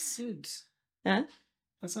 You're not. That's good. Huh?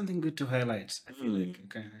 That's something good to highlight. I feel like I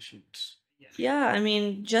kind of should. Yeah, I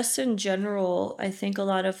mean, just in general, I think a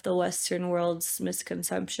lot of the Western world's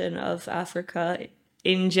misconception of Africa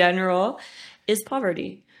in general is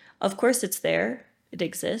poverty. Of course, it's there, it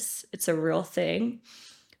exists, it's a real thing.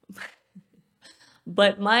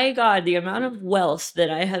 But my God, the amount of wealth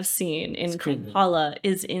that I have seen in crazy. Kampala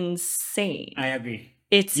is insane. I agree.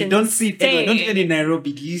 It's You don't see it anywhere. Not even in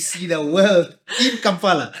Nairobi. Do you see the wealth in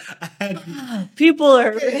Kampala? People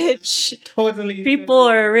are rich. Totally. People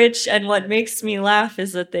are rich, and what makes me laugh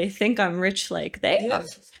is that they think I'm rich like they are.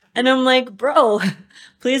 Yes. And I'm like, bro,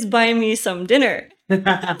 please buy me some dinner.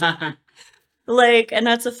 Like, and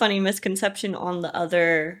that's a funny misconception on the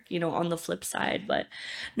other, you know, on the flip side. But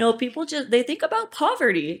no, people they think about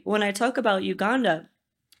poverty when I talk about Uganda.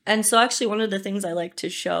 And so actually one of the things I like to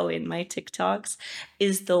show in my TikToks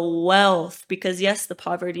is the wealth, because yes, the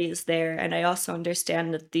poverty is there. And I also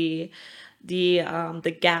understand that the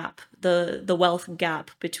gap, the wealth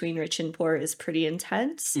gap between rich and poor is pretty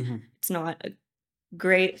intense. It's not a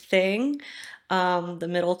great thing. The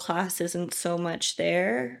middle class isn't so much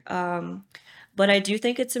there. But I do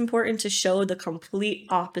think it's important to show the complete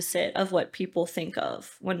opposite of what people think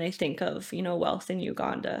of when they think of, you know, wealth in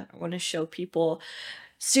Uganda. I want to show people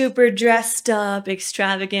super dressed up,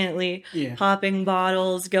 extravagantly, popping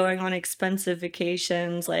bottles, going on expensive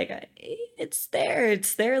vacations. Like, it's there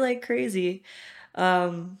like crazy.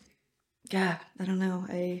 Yeah, I don't know.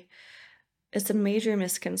 It's a major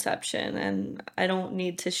misconception, and I don't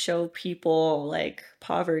need to show people like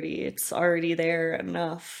poverty. It's already there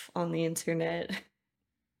enough on the internet.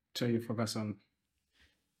 So you focus on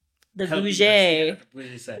The helping us, bougie.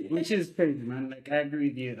 bougie side, which is crazy, man. Like I agree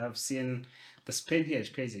with you. I've seen the spend here is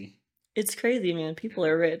crazy. It's crazy, man. People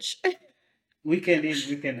are rich. Weekend in,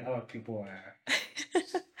 weekend out, people are.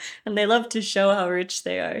 And they love to show how rich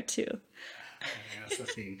they are too. That's the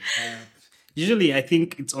thing. Usually, I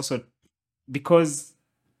think it's also because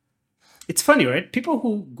it's funny, right? People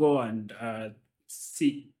who go and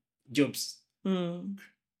seek jobs from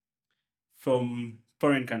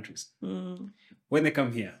foreign countries, when they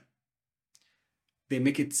come here, they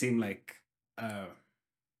make it seem like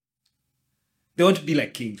they want to be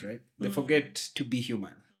like kings, right? They forget to be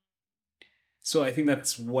human. So I think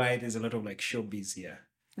that's why there's a lot of like showbiz here.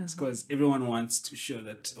 It's because everyone wants to show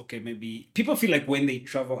that, okay, maybe people feel like when they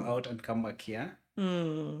travel out and come back here,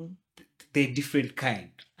 they're different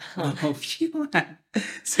kind of human.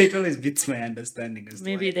 So it always beats my understanding as to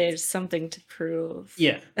Maybe why. there's something to prove.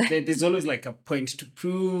 Yeah, there's always like a point to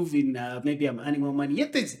prove in maybe I'm earning more money.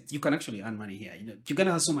 Yet you can actually earn money here. You know, you're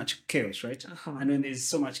gonna have so much chaos, right? And when there's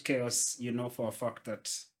so much chaos, you know for a fact that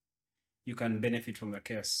you can benefit from the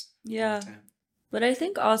chaos. all the Yeah. time. But I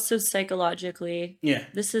think also psychologically, Yeah.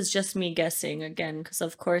 this is just me guessing again, because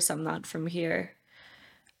of course I'm not from here.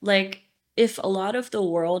 Like, if a lot of the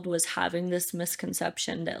world was having this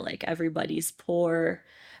misconception that like everybody's poor,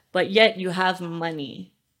 but yet you have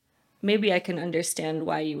money, maybe I can understand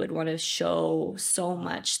why you would want to show so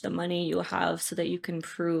much the money you have so that you can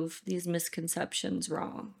prove these misconceptions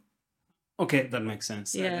wrong. Okay, that makes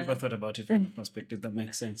sense. I Yeah. never thought about it from that perspective. That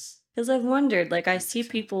makes sense. Because I've wondered, like, I see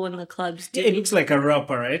people in the clubs Yeah, it looks like a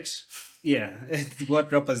rapper, right? Yeah,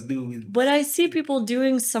 what rappers do with. but I see people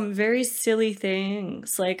doing some very silly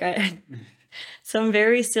things, like some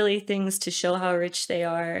very silly things to show how rich they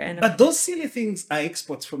are, and But those silly things are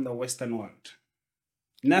exports from the Western world.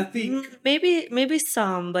 Nothing. maybe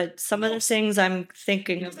some, but some of the Most. things I'm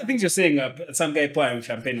thinking of. The things you're saying, some guy pouring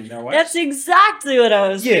champagne in their watch. That's exactly what I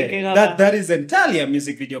was thinking Yeah, of. that is entirely a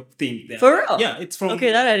music video thing. There. For real? Yeah, it's from.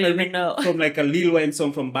 Okay, that I didn't even know. From like a Lil Wayne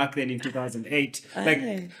song from back then in 2008. Aye.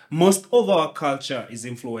 Like most of our culture is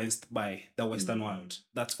influenced by the Western world.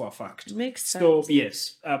 That's for a fact. Makes sense. So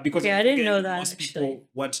yes, because Okay, I didn't again, know that, most actually. people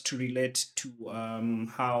want to relate to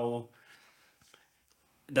how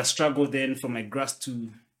the struggle then from like grass to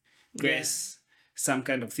grace, some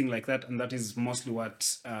kind of thing like that, and that is mostly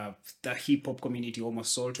what the hip hop community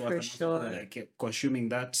almost sold to us. For and most people sure. like consuming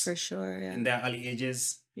that For sure, yeah. in their early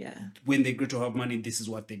ages. Yeah. When they grow to have money, this is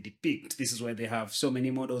what they depict. This is why they have so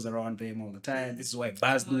many models around them all the time. This is why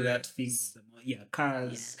bars do that thing. Yeah,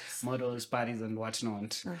 cars, models, parties, and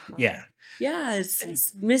whatnot. Yeah. Yeah, it's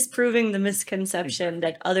misproving the misconception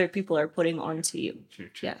that other people are putting onto you. True.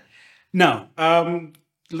 Yeah. Now,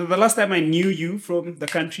 the last time I knew you from the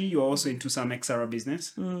country, you were also into some XR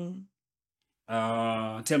business. Tell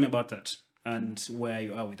me about that and where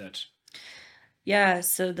you are with that. Yeah,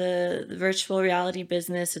 so the virtual reality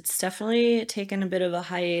business, it's definitely taken a bit of a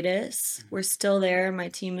hiatus. We're still there. My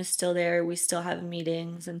team is still there. We still have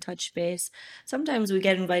meetings and touch base. Sometimes we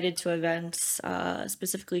get invited to events,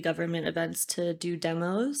 specifically government events, to do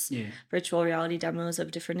demos, virtual reality demos of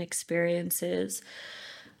different experiences.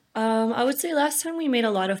 I would say last time we made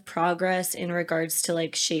a lot of progress in regards to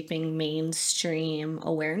like shaping mainstream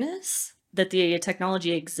awareness that the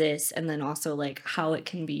technology exists, and then also like how it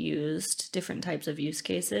can be used, different types of use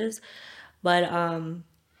cases. But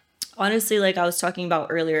honestly, like I was talking about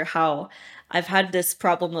earlier, how I've had this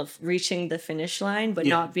problem of reaching the finish line but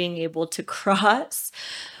not being able to cross.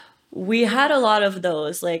 We had a lot of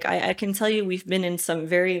those. Like I can tell you, we've been in some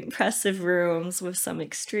very impressive rooms with some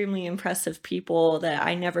extremely impressive people that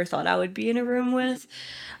I never thought I would be in a room with.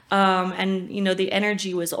 And you know, the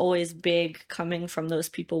energy was always big coming from those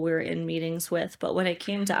people we were in meetings with. But when it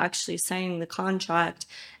came to actually signing the contract,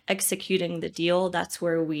 executing the deal, that's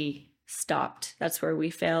where we stopped. That's where we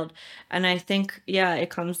failed. And I think, yeah, it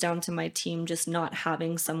comes down to my team just not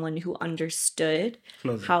having someone who understood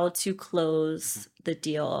how to close the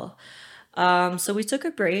deal. So we took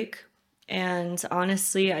a break. And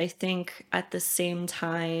honestly, I think at the same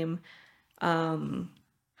time,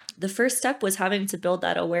 the first step was having to build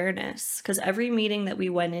that awareness, because every meeting that we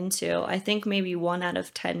went into, I think maybe 1 out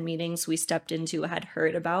of 10 meetings we stepped into had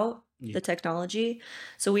heard about the technology.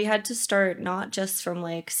 So we had to start not just from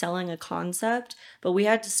like selling a concept, but we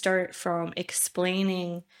had to start from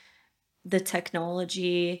explaining the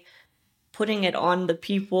technology, putting it on the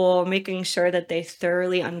people, making sure that they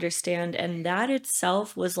thoroughly understand. And that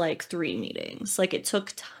itself was like 3 meetings. Like it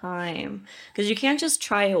took time, because you can't just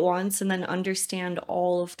try it once and then understand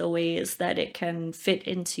all of the ways that it can fit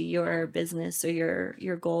into your business or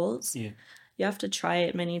your goals. You have to try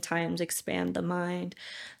it many times, expand the mind.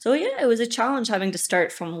 So yeah, it was a challenge having to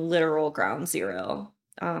start from literal ground zero,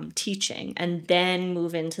 teaching, and then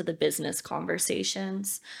move into the business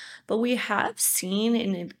conversations. But we have seen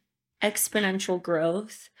an exponential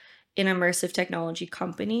growth in immersive technology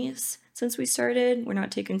companies since we started. We're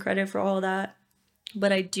not taking credit for all of that,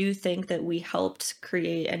 but I do think that we helped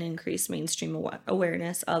create and increase mainstream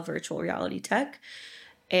awareness of virtual reality tech.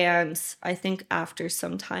 And I think after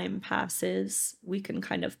some time passes, we can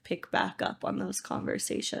kind of pick back up on those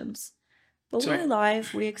conversations. But we're So,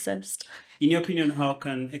 alive. We exist. in your opinion, how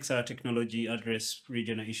can XR technology address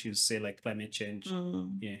regional issues, say like climate change?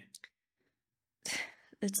 Mm. Yeah.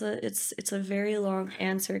 It's a very long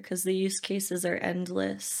answer because the use cases are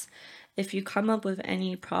endless. If you come up with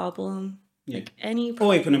any problem, Yeah. like any Or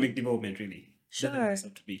problem, economic development, really. Doesn't sure.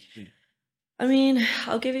 have to be. Yeah. I mean,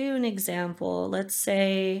 I'll give you an example. Let's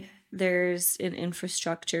say there's an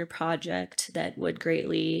infrastructure project that would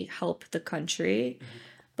greatly help the country,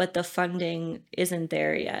 but the funding isn't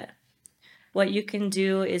there yet. What you can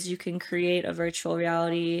do is you can create a virtual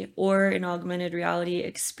reality or an augmented reality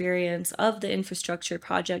experience of the infrastructure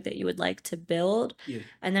project that you would like to build. Yeah.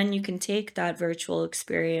 And then you can take that virtual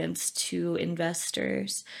experience to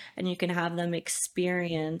investors and you can have them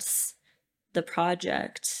experience the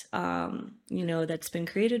project, that's been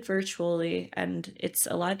created virtually. And it's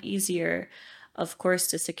a lot easier, of course,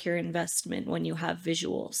 to secure investment when you have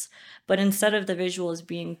visuals. But instead of the visuals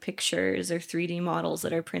being pictures or 3D models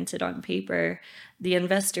that are printed on paper, the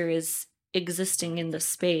investor is existing in the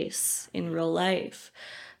space in real life.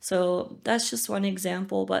 So that's just one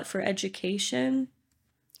example. But for education,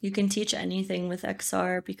 you can teach anything with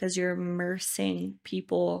XR because you're immersing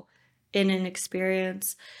people in an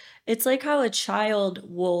experience. It's like how a child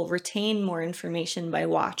will retain more information by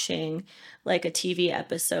watching like a TV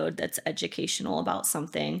episode that's educational about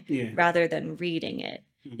something rather than reading it.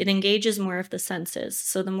 It engages more of the senses.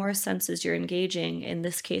 So the more senses you're engaging, in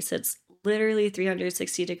this case, it's literally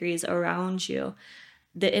 360 degrees around you,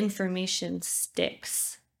 the information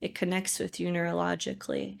sticks. It connects with you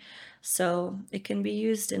neurologically. So it can be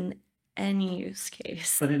used in any use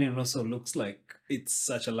case. But then it also looks like it's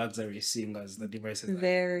such a luxury seeing as the devices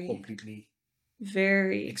are completely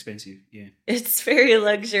very expensive. Yeah. It's very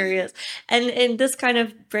luxurious. And this kind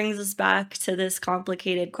of brings us back to this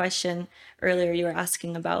complicated question earlier you were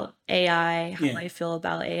asking about AI, how I feel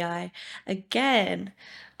about AI. Again,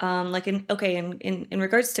 in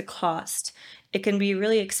regards to cost, it can be a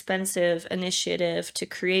really expensive initiative to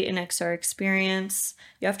create an XR experience.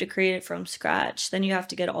 You have to create it from scratch. Then you have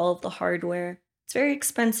to get all of the hardware. It's very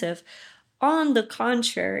expensive. On the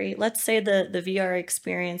contrary, let's say the VR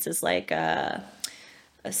experience is like a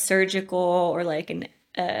surgical or like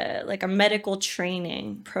a medical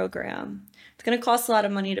training program. It's going to cost a lot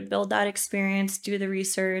of money to build that experience, do the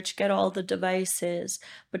research, get all the devices.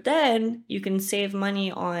 But then you can save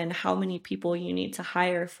money on how many people you need to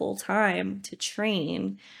hire full time to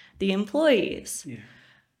train the employees. Yeah.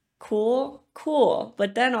 Cool.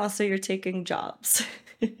 But then also you're taking jobs.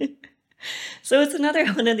 So it's another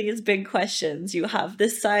one of these big questions. You have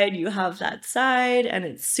this side, you have that side, and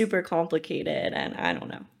it's super complicated, and I don't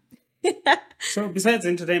know. So besides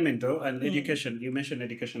entertainment though and education, you mentioned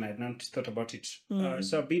education. I had not thought about it.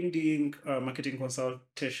 So I've been doing marketing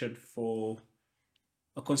consultation for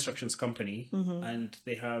a constructions company, and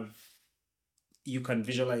they have, you can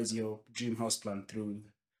visualize your dream house plan through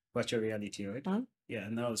virtual reality, right? Yeah,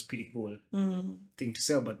 and that was pretty cool thing to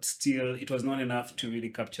sell, but still it was not enough to really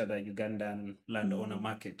capture the Ugandan landowner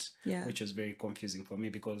market, which was very confusing for me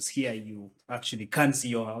because here you actually can see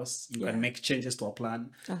your house, you can make changes to a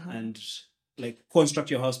plan and like construct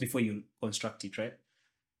your house before you construct it, right?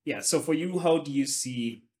 Yeah, so for you, how do you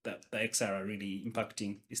see that the XR are really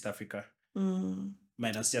impacting East Africa?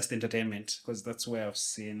 Minus just entertainment, because that's where I've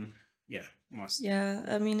seen most. Yeah,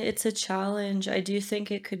 I mean, it's a challenge. I do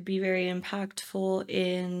think it could be very impactful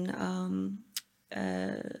in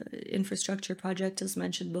infrastructure project, as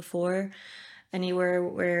mentioned before. Anywhere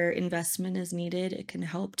where investment is needed, it can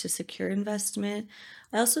help to secure investment.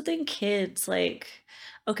 I also think kids, like,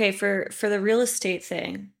 okay, for the real estate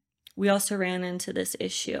thing, we also ran into this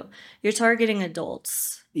issue. You're targeting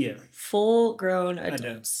adults. Yeah. Full grown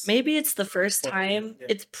adults. Maybe it's the first time.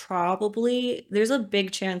 It's probably, there's a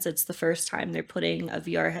big chance it's the first time they're putting a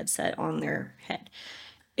VR headset on their head.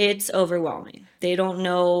 It's overwhelming. They don't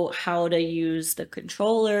know how to use the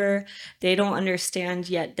controller. They don't understand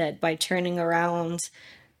yet that by turning around,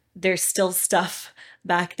 there's still stuff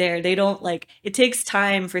back there. They don't like, it takes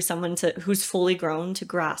time for someone who's fully grown to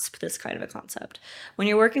grasp this kind of a concept. When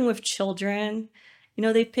you're working with children,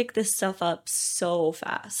 they pick this stuff up so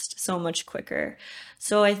fast, so much quicker.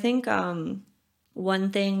 So I think one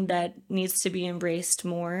thing that needs to be embraced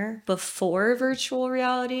more before virtual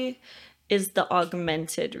reality is the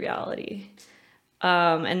augmented reality.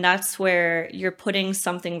 And that's where you're putting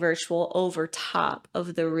something virtual over top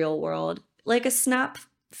of the real world, like a Snap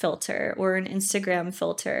filter or an Instagram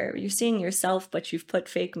filter. You're seeing yourself, but you've put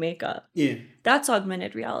fake makeup. Yeah. That's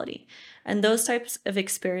augmented reality. And those types of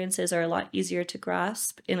experiences are a lot easier to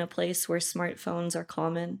grasp in a place where smartphones are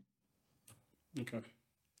common. Okay.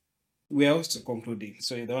 we are also concluding.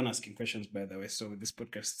 So you're the one asking questions, by the way. So with this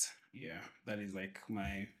podcast, yeah, that is like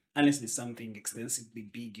my, unless there's something extensively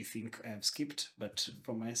big you think I have skipped, but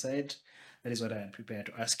from my side, that is what I had prepared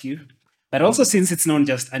to ask you. But also, since it's not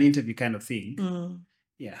just an interview kind of thing,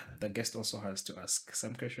 yeah, the guest also has to ask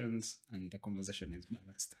some questions, and the conversation is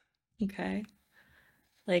balanced. Okay.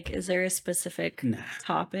 Like, is there a specific Nah,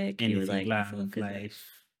 topic you would anything, like love, focus on?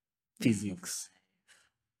 life, physics,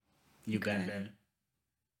 Uganda.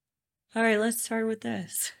 All right, let's start with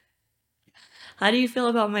this. How do you feel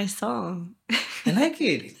about my song? I like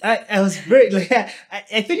it. I was very like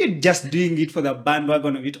I think you're just doing it for the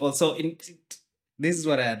bandwagon of it. Also, this is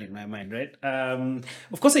what I had in my mind, right?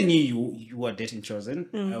 Of course, I knew you were dating Chosen.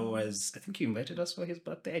 I think you invited us for his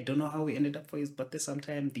birthday. I don't know how we ended up for his birthday.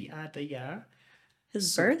 Sometime the other year.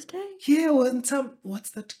 His birthday? Yeah,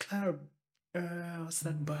 what's that club? What's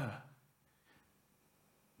that bar?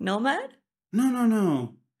 Nomad?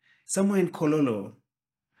 No. Somewhere in Kololo.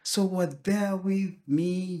 So we're there with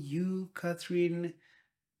me, you, Catherine,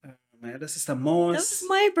 my other sister That Moss. was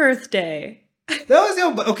my birthday. That was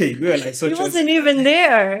your okay. We were like so. He wasn't even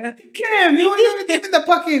there. Cam, you weren't with him in the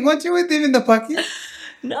parking. Weren't you with him in the parking?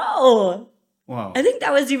 No. Wow. I think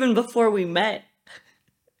that was even before we met.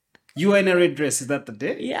 You were in a red dress. Is that the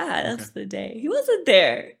day? Yeah, that's the day. He wasn't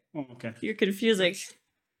there. Oh, okay. You're confusing.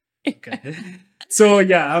 Okay. So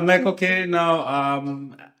yeah, I'm like, okay, now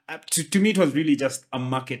to me it was really just a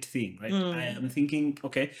market thing, right? I am thinking,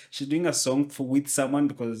 okay, she's doing a song for with someone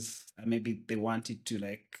because maybe they wanted to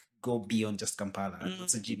like go beyond just Kampala.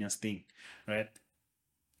 That's a genius thing, right?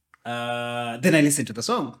 Then I listened to the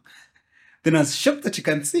song. Then I was shocked that you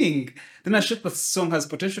can sing. Then I was shocked that the song has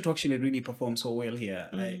potential to actually really perform so well here.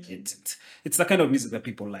 Like it's the kind of music that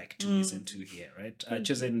people like to listen to here, right?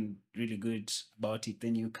 Chosen really good about it.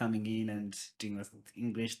 Then you coming in and doing the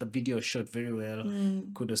English. The video shot very well.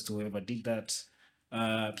 Kudos to whoever did that.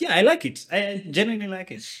 Yeah, I like it. I genuinely like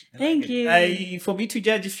it. Thank you. For me to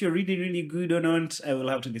judge if you're really, really good or not, I will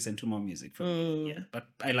have to listen to more music from you. Yeah, but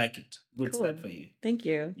I like it. Good start for you. Thank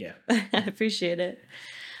you. Yeah. I appreciate it.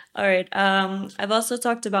 All right. I've also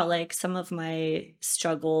talked about like some of my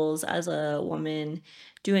struggles as a woman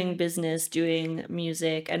doing business, doing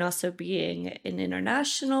music, and also being an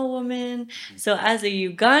international woman. So, as a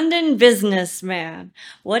Ugandan businessman,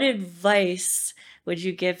 what advice would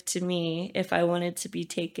you give to me if I wanted to be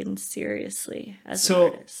taken seriously as an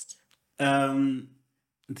artist?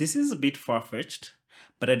 This is a bit far-fetched,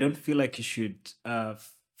 but I don't feel like you should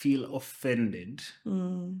feel offended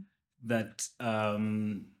that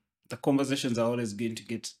the conversations are always going to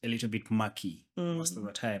get a little bit murky most of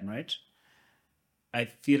the time, right? I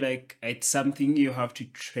feel like it's something you have to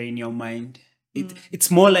train your mind. It's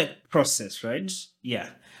more like process, right?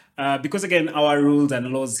 Yeah. Because again, our rules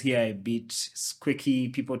and laws here are a bit squeaky.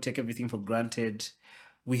 People take everything for granted.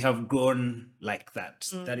 We have grown like that.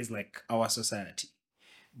 That is like our society.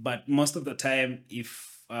 But most of the time,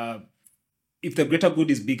 if the greater good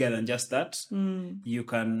is bigger than just that, you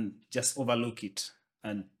can just overlook it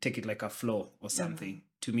and take it like a flaw or something.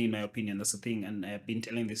 To me, in my opinion, that's the thing. And I've been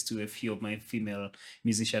telling this to a few of my female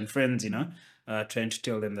musician friends, trying to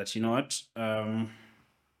tell them that, you know what,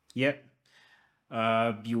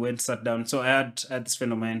 you went sat down. So I had this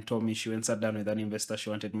friend of mine told me she went sat down with an investor. She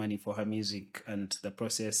wanted money for her music, and the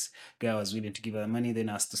process guy was willing to give her the money, then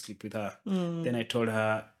asked to sleep with her. Then I told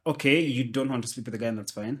her, okay, you don't want to sleep with the guy, and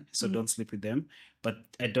that's fine. So don't sleep with them. But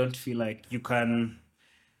I don't feel like you can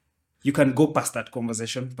go past that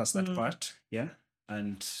conversation, past that part, yeah,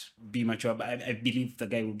 and be mature. But I believe the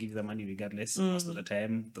guy will give you the money regardless most of the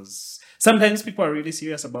time. Sometimes people are really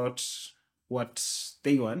serious about what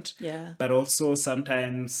they want, but also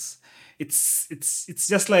sometimes it's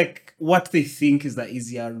just like what they think is the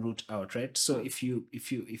easier route out, right? So if you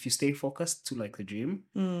stay focused to like the dream,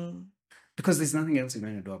 because there's nothing else you're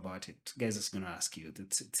going to do about it, guys are going to ask you.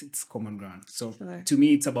 It's common ground. So to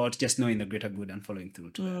me, it's about just knowing the greater good and following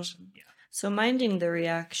through to that. Yeah. So minding the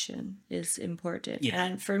reaction is important. Yeah.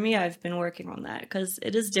 And for me, I've been working on that because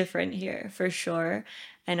it is different here for sure.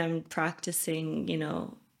 And I'm practicing,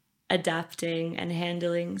 adapting and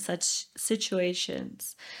handling such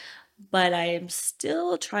situations. But I am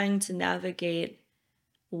still trying to navigate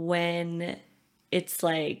when it's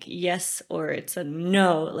like yes or it's a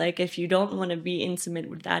no. Like if you don't want to be intimate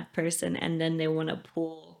with that person and then they want to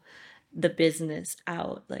pull the business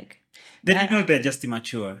out, like then they're just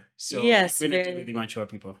immature. So yes, we need to be immature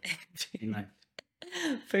people in life.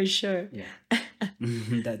 For sure. Yeah.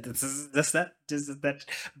 That's that.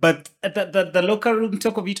 But the locker room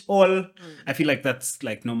talk of it all, I feel like that's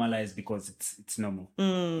like normalized because it's normal.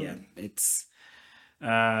 Yeah. It's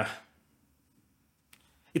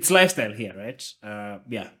it's lifestyle here, right?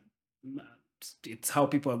 Yeah, it's how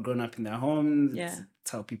people are grown up in their homes. Yeah.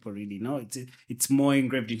 It's how people really know. It's more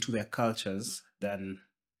engraved into their cultures than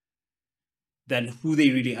who they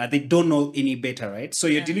really are. They don't know any better, right? So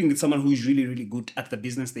you're Yeah. dealing with someone who is really, really good at the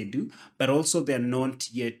business they do, but also they're not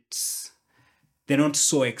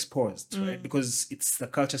so exposed, right? Because it's the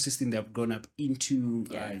culture system they've grown up into.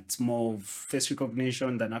 Yeah. It's more of face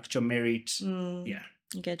recognition than actual merit. Yeah.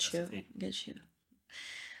 Get That's the you. thing. Get you.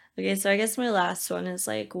 Okay, so I guess my last one is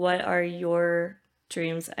like, what are your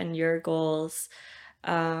dreams and your goals?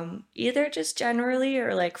 Either just generally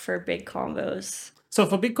or like for big combos. So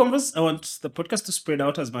for big convos, I want the podcast to spread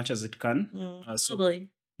out as much as it can. So Globally.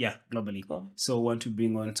 yeah, globally. Cool. So I want to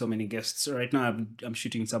bring on so many guests. So right now, I'm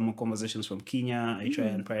shooting some more conversations from Kenya. I try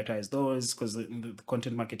and prioritize those because the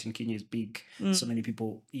content market in Kenya is big. So many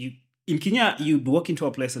people. In Kenya, you'd walk into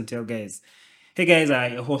a place and tell guys, "Hey guys,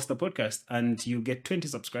 I host a podcast," and you get 20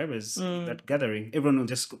 subscribers in that gathering. Everyone will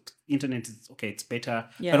just go, internet is okay, it's better.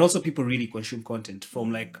 Yeah. But also people really consume content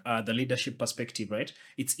from like the leadership perspective, right?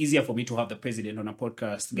 It's easier for me to have the president on a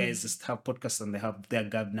podcast. Guys just have podcasts and they have their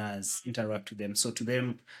governors interact with them. So to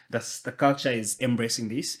them, the culture is embracing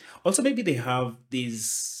this. Also, maybe they have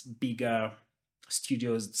these bigger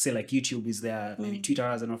studios, say like YouTube is there, maybe Twitter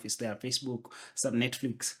has an office there, Facebook, some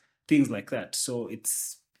Netflix, things like that. So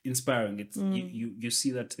it's inspiring. It's you see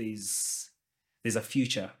that there's a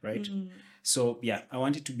future, right? So yeah, I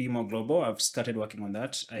want it to be more global. I've started working on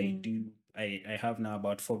that. I have now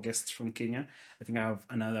about 4 guests from Kenya. I think I have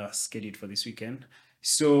another scheduled for this weekend.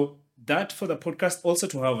 So that for the podcast, also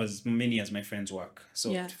to have as many as my friends work. So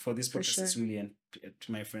Yeah, for this for podcast, it's sure. really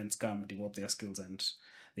to my friends come develop their skills and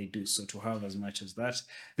they do. So to have as much as that.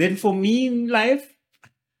 Then for me in life,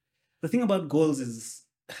 the thing about goals is,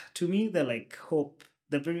 to me, they're like hope.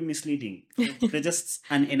 They're very misleading. They're just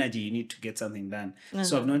an energy. You need to get something done.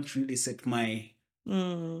 So I've not really set my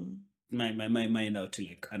mind out to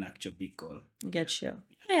like an actual big goal. Get you.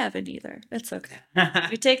 I haven't either. It's okay.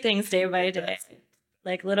 We take things day by day,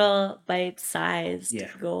 like little bite-sized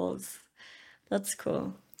Yeah. goals. That's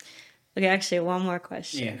cool. Okay, actually, one more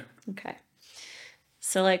question. Yeah. Okay.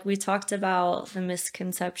 So, like, we talked about the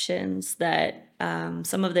misconceptions that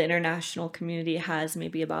some of the international community has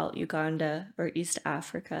maybe about Uganda or East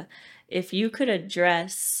Africa. If you could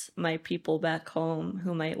address my people back home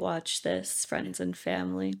who might watch this, friends and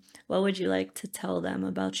family, what would you like to tell them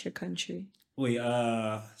about your country? We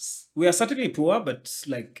are certainly poor, but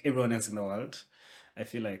like everyone else in the world, I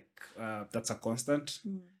feel like that's a constant.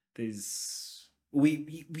 There's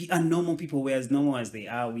we are normal people. We're as normal as they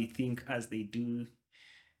are. We think as they do.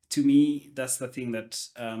 To me, that's the thing that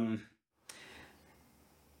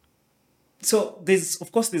so there's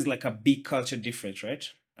like a big culture difference, right?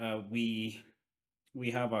 We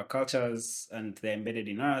have our cultures and they're embedded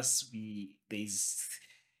in us. There's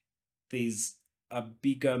a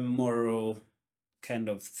bigger moral kind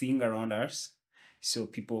of thing around us. So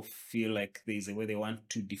people feel like there's a way they want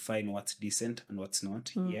to define what's decent and what's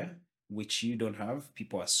not. Yeah. Which you don't have.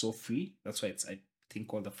 People are so free. That's why it's, I think,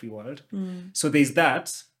 called the free world. So there's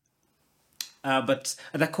that. But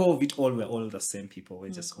at the core of it all, we're all the same people.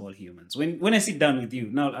 We're just all humans. When I sit down with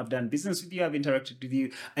you, now I've done business with you, I've interacted with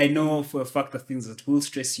you. I know for a fact the things that will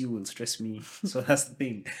stress you will stress me. So that's the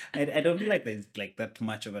thing. I don't feel like there's like that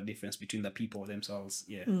much of a difference between the people themselves.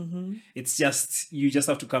 Yeah. It's just, you just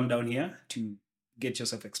have to come down here to get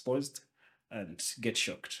yourself exposed and get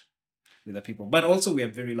shocked with the people. But also we are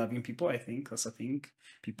very loving people, I think. That's a thing.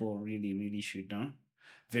 People really, really should know.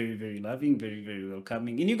 Very, very loving, very, very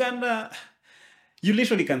welcoming. In Uganda, you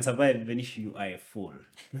literally can survive even if you are a fool.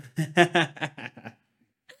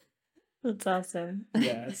 That's awesome.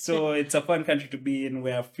 Yeah, so it's a fun country to be in.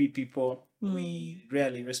 We are free people. We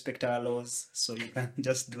rarely respect our laws, so you can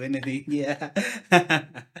just do anything. Yeah.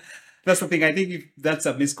 That's the thing. I think if that's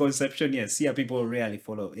a misconception, yes, here people rarely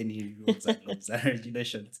follow any rules and laws and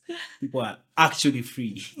regulations. People are actually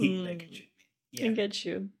free. Like, I yeah. get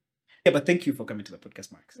you. Yeah, but thank you for coming to the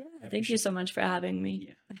podcast, Max. I Thank you appreciate so much for having me. it.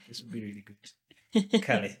 Yeah, this would be really good.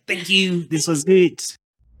 Kale, thank you. This was good.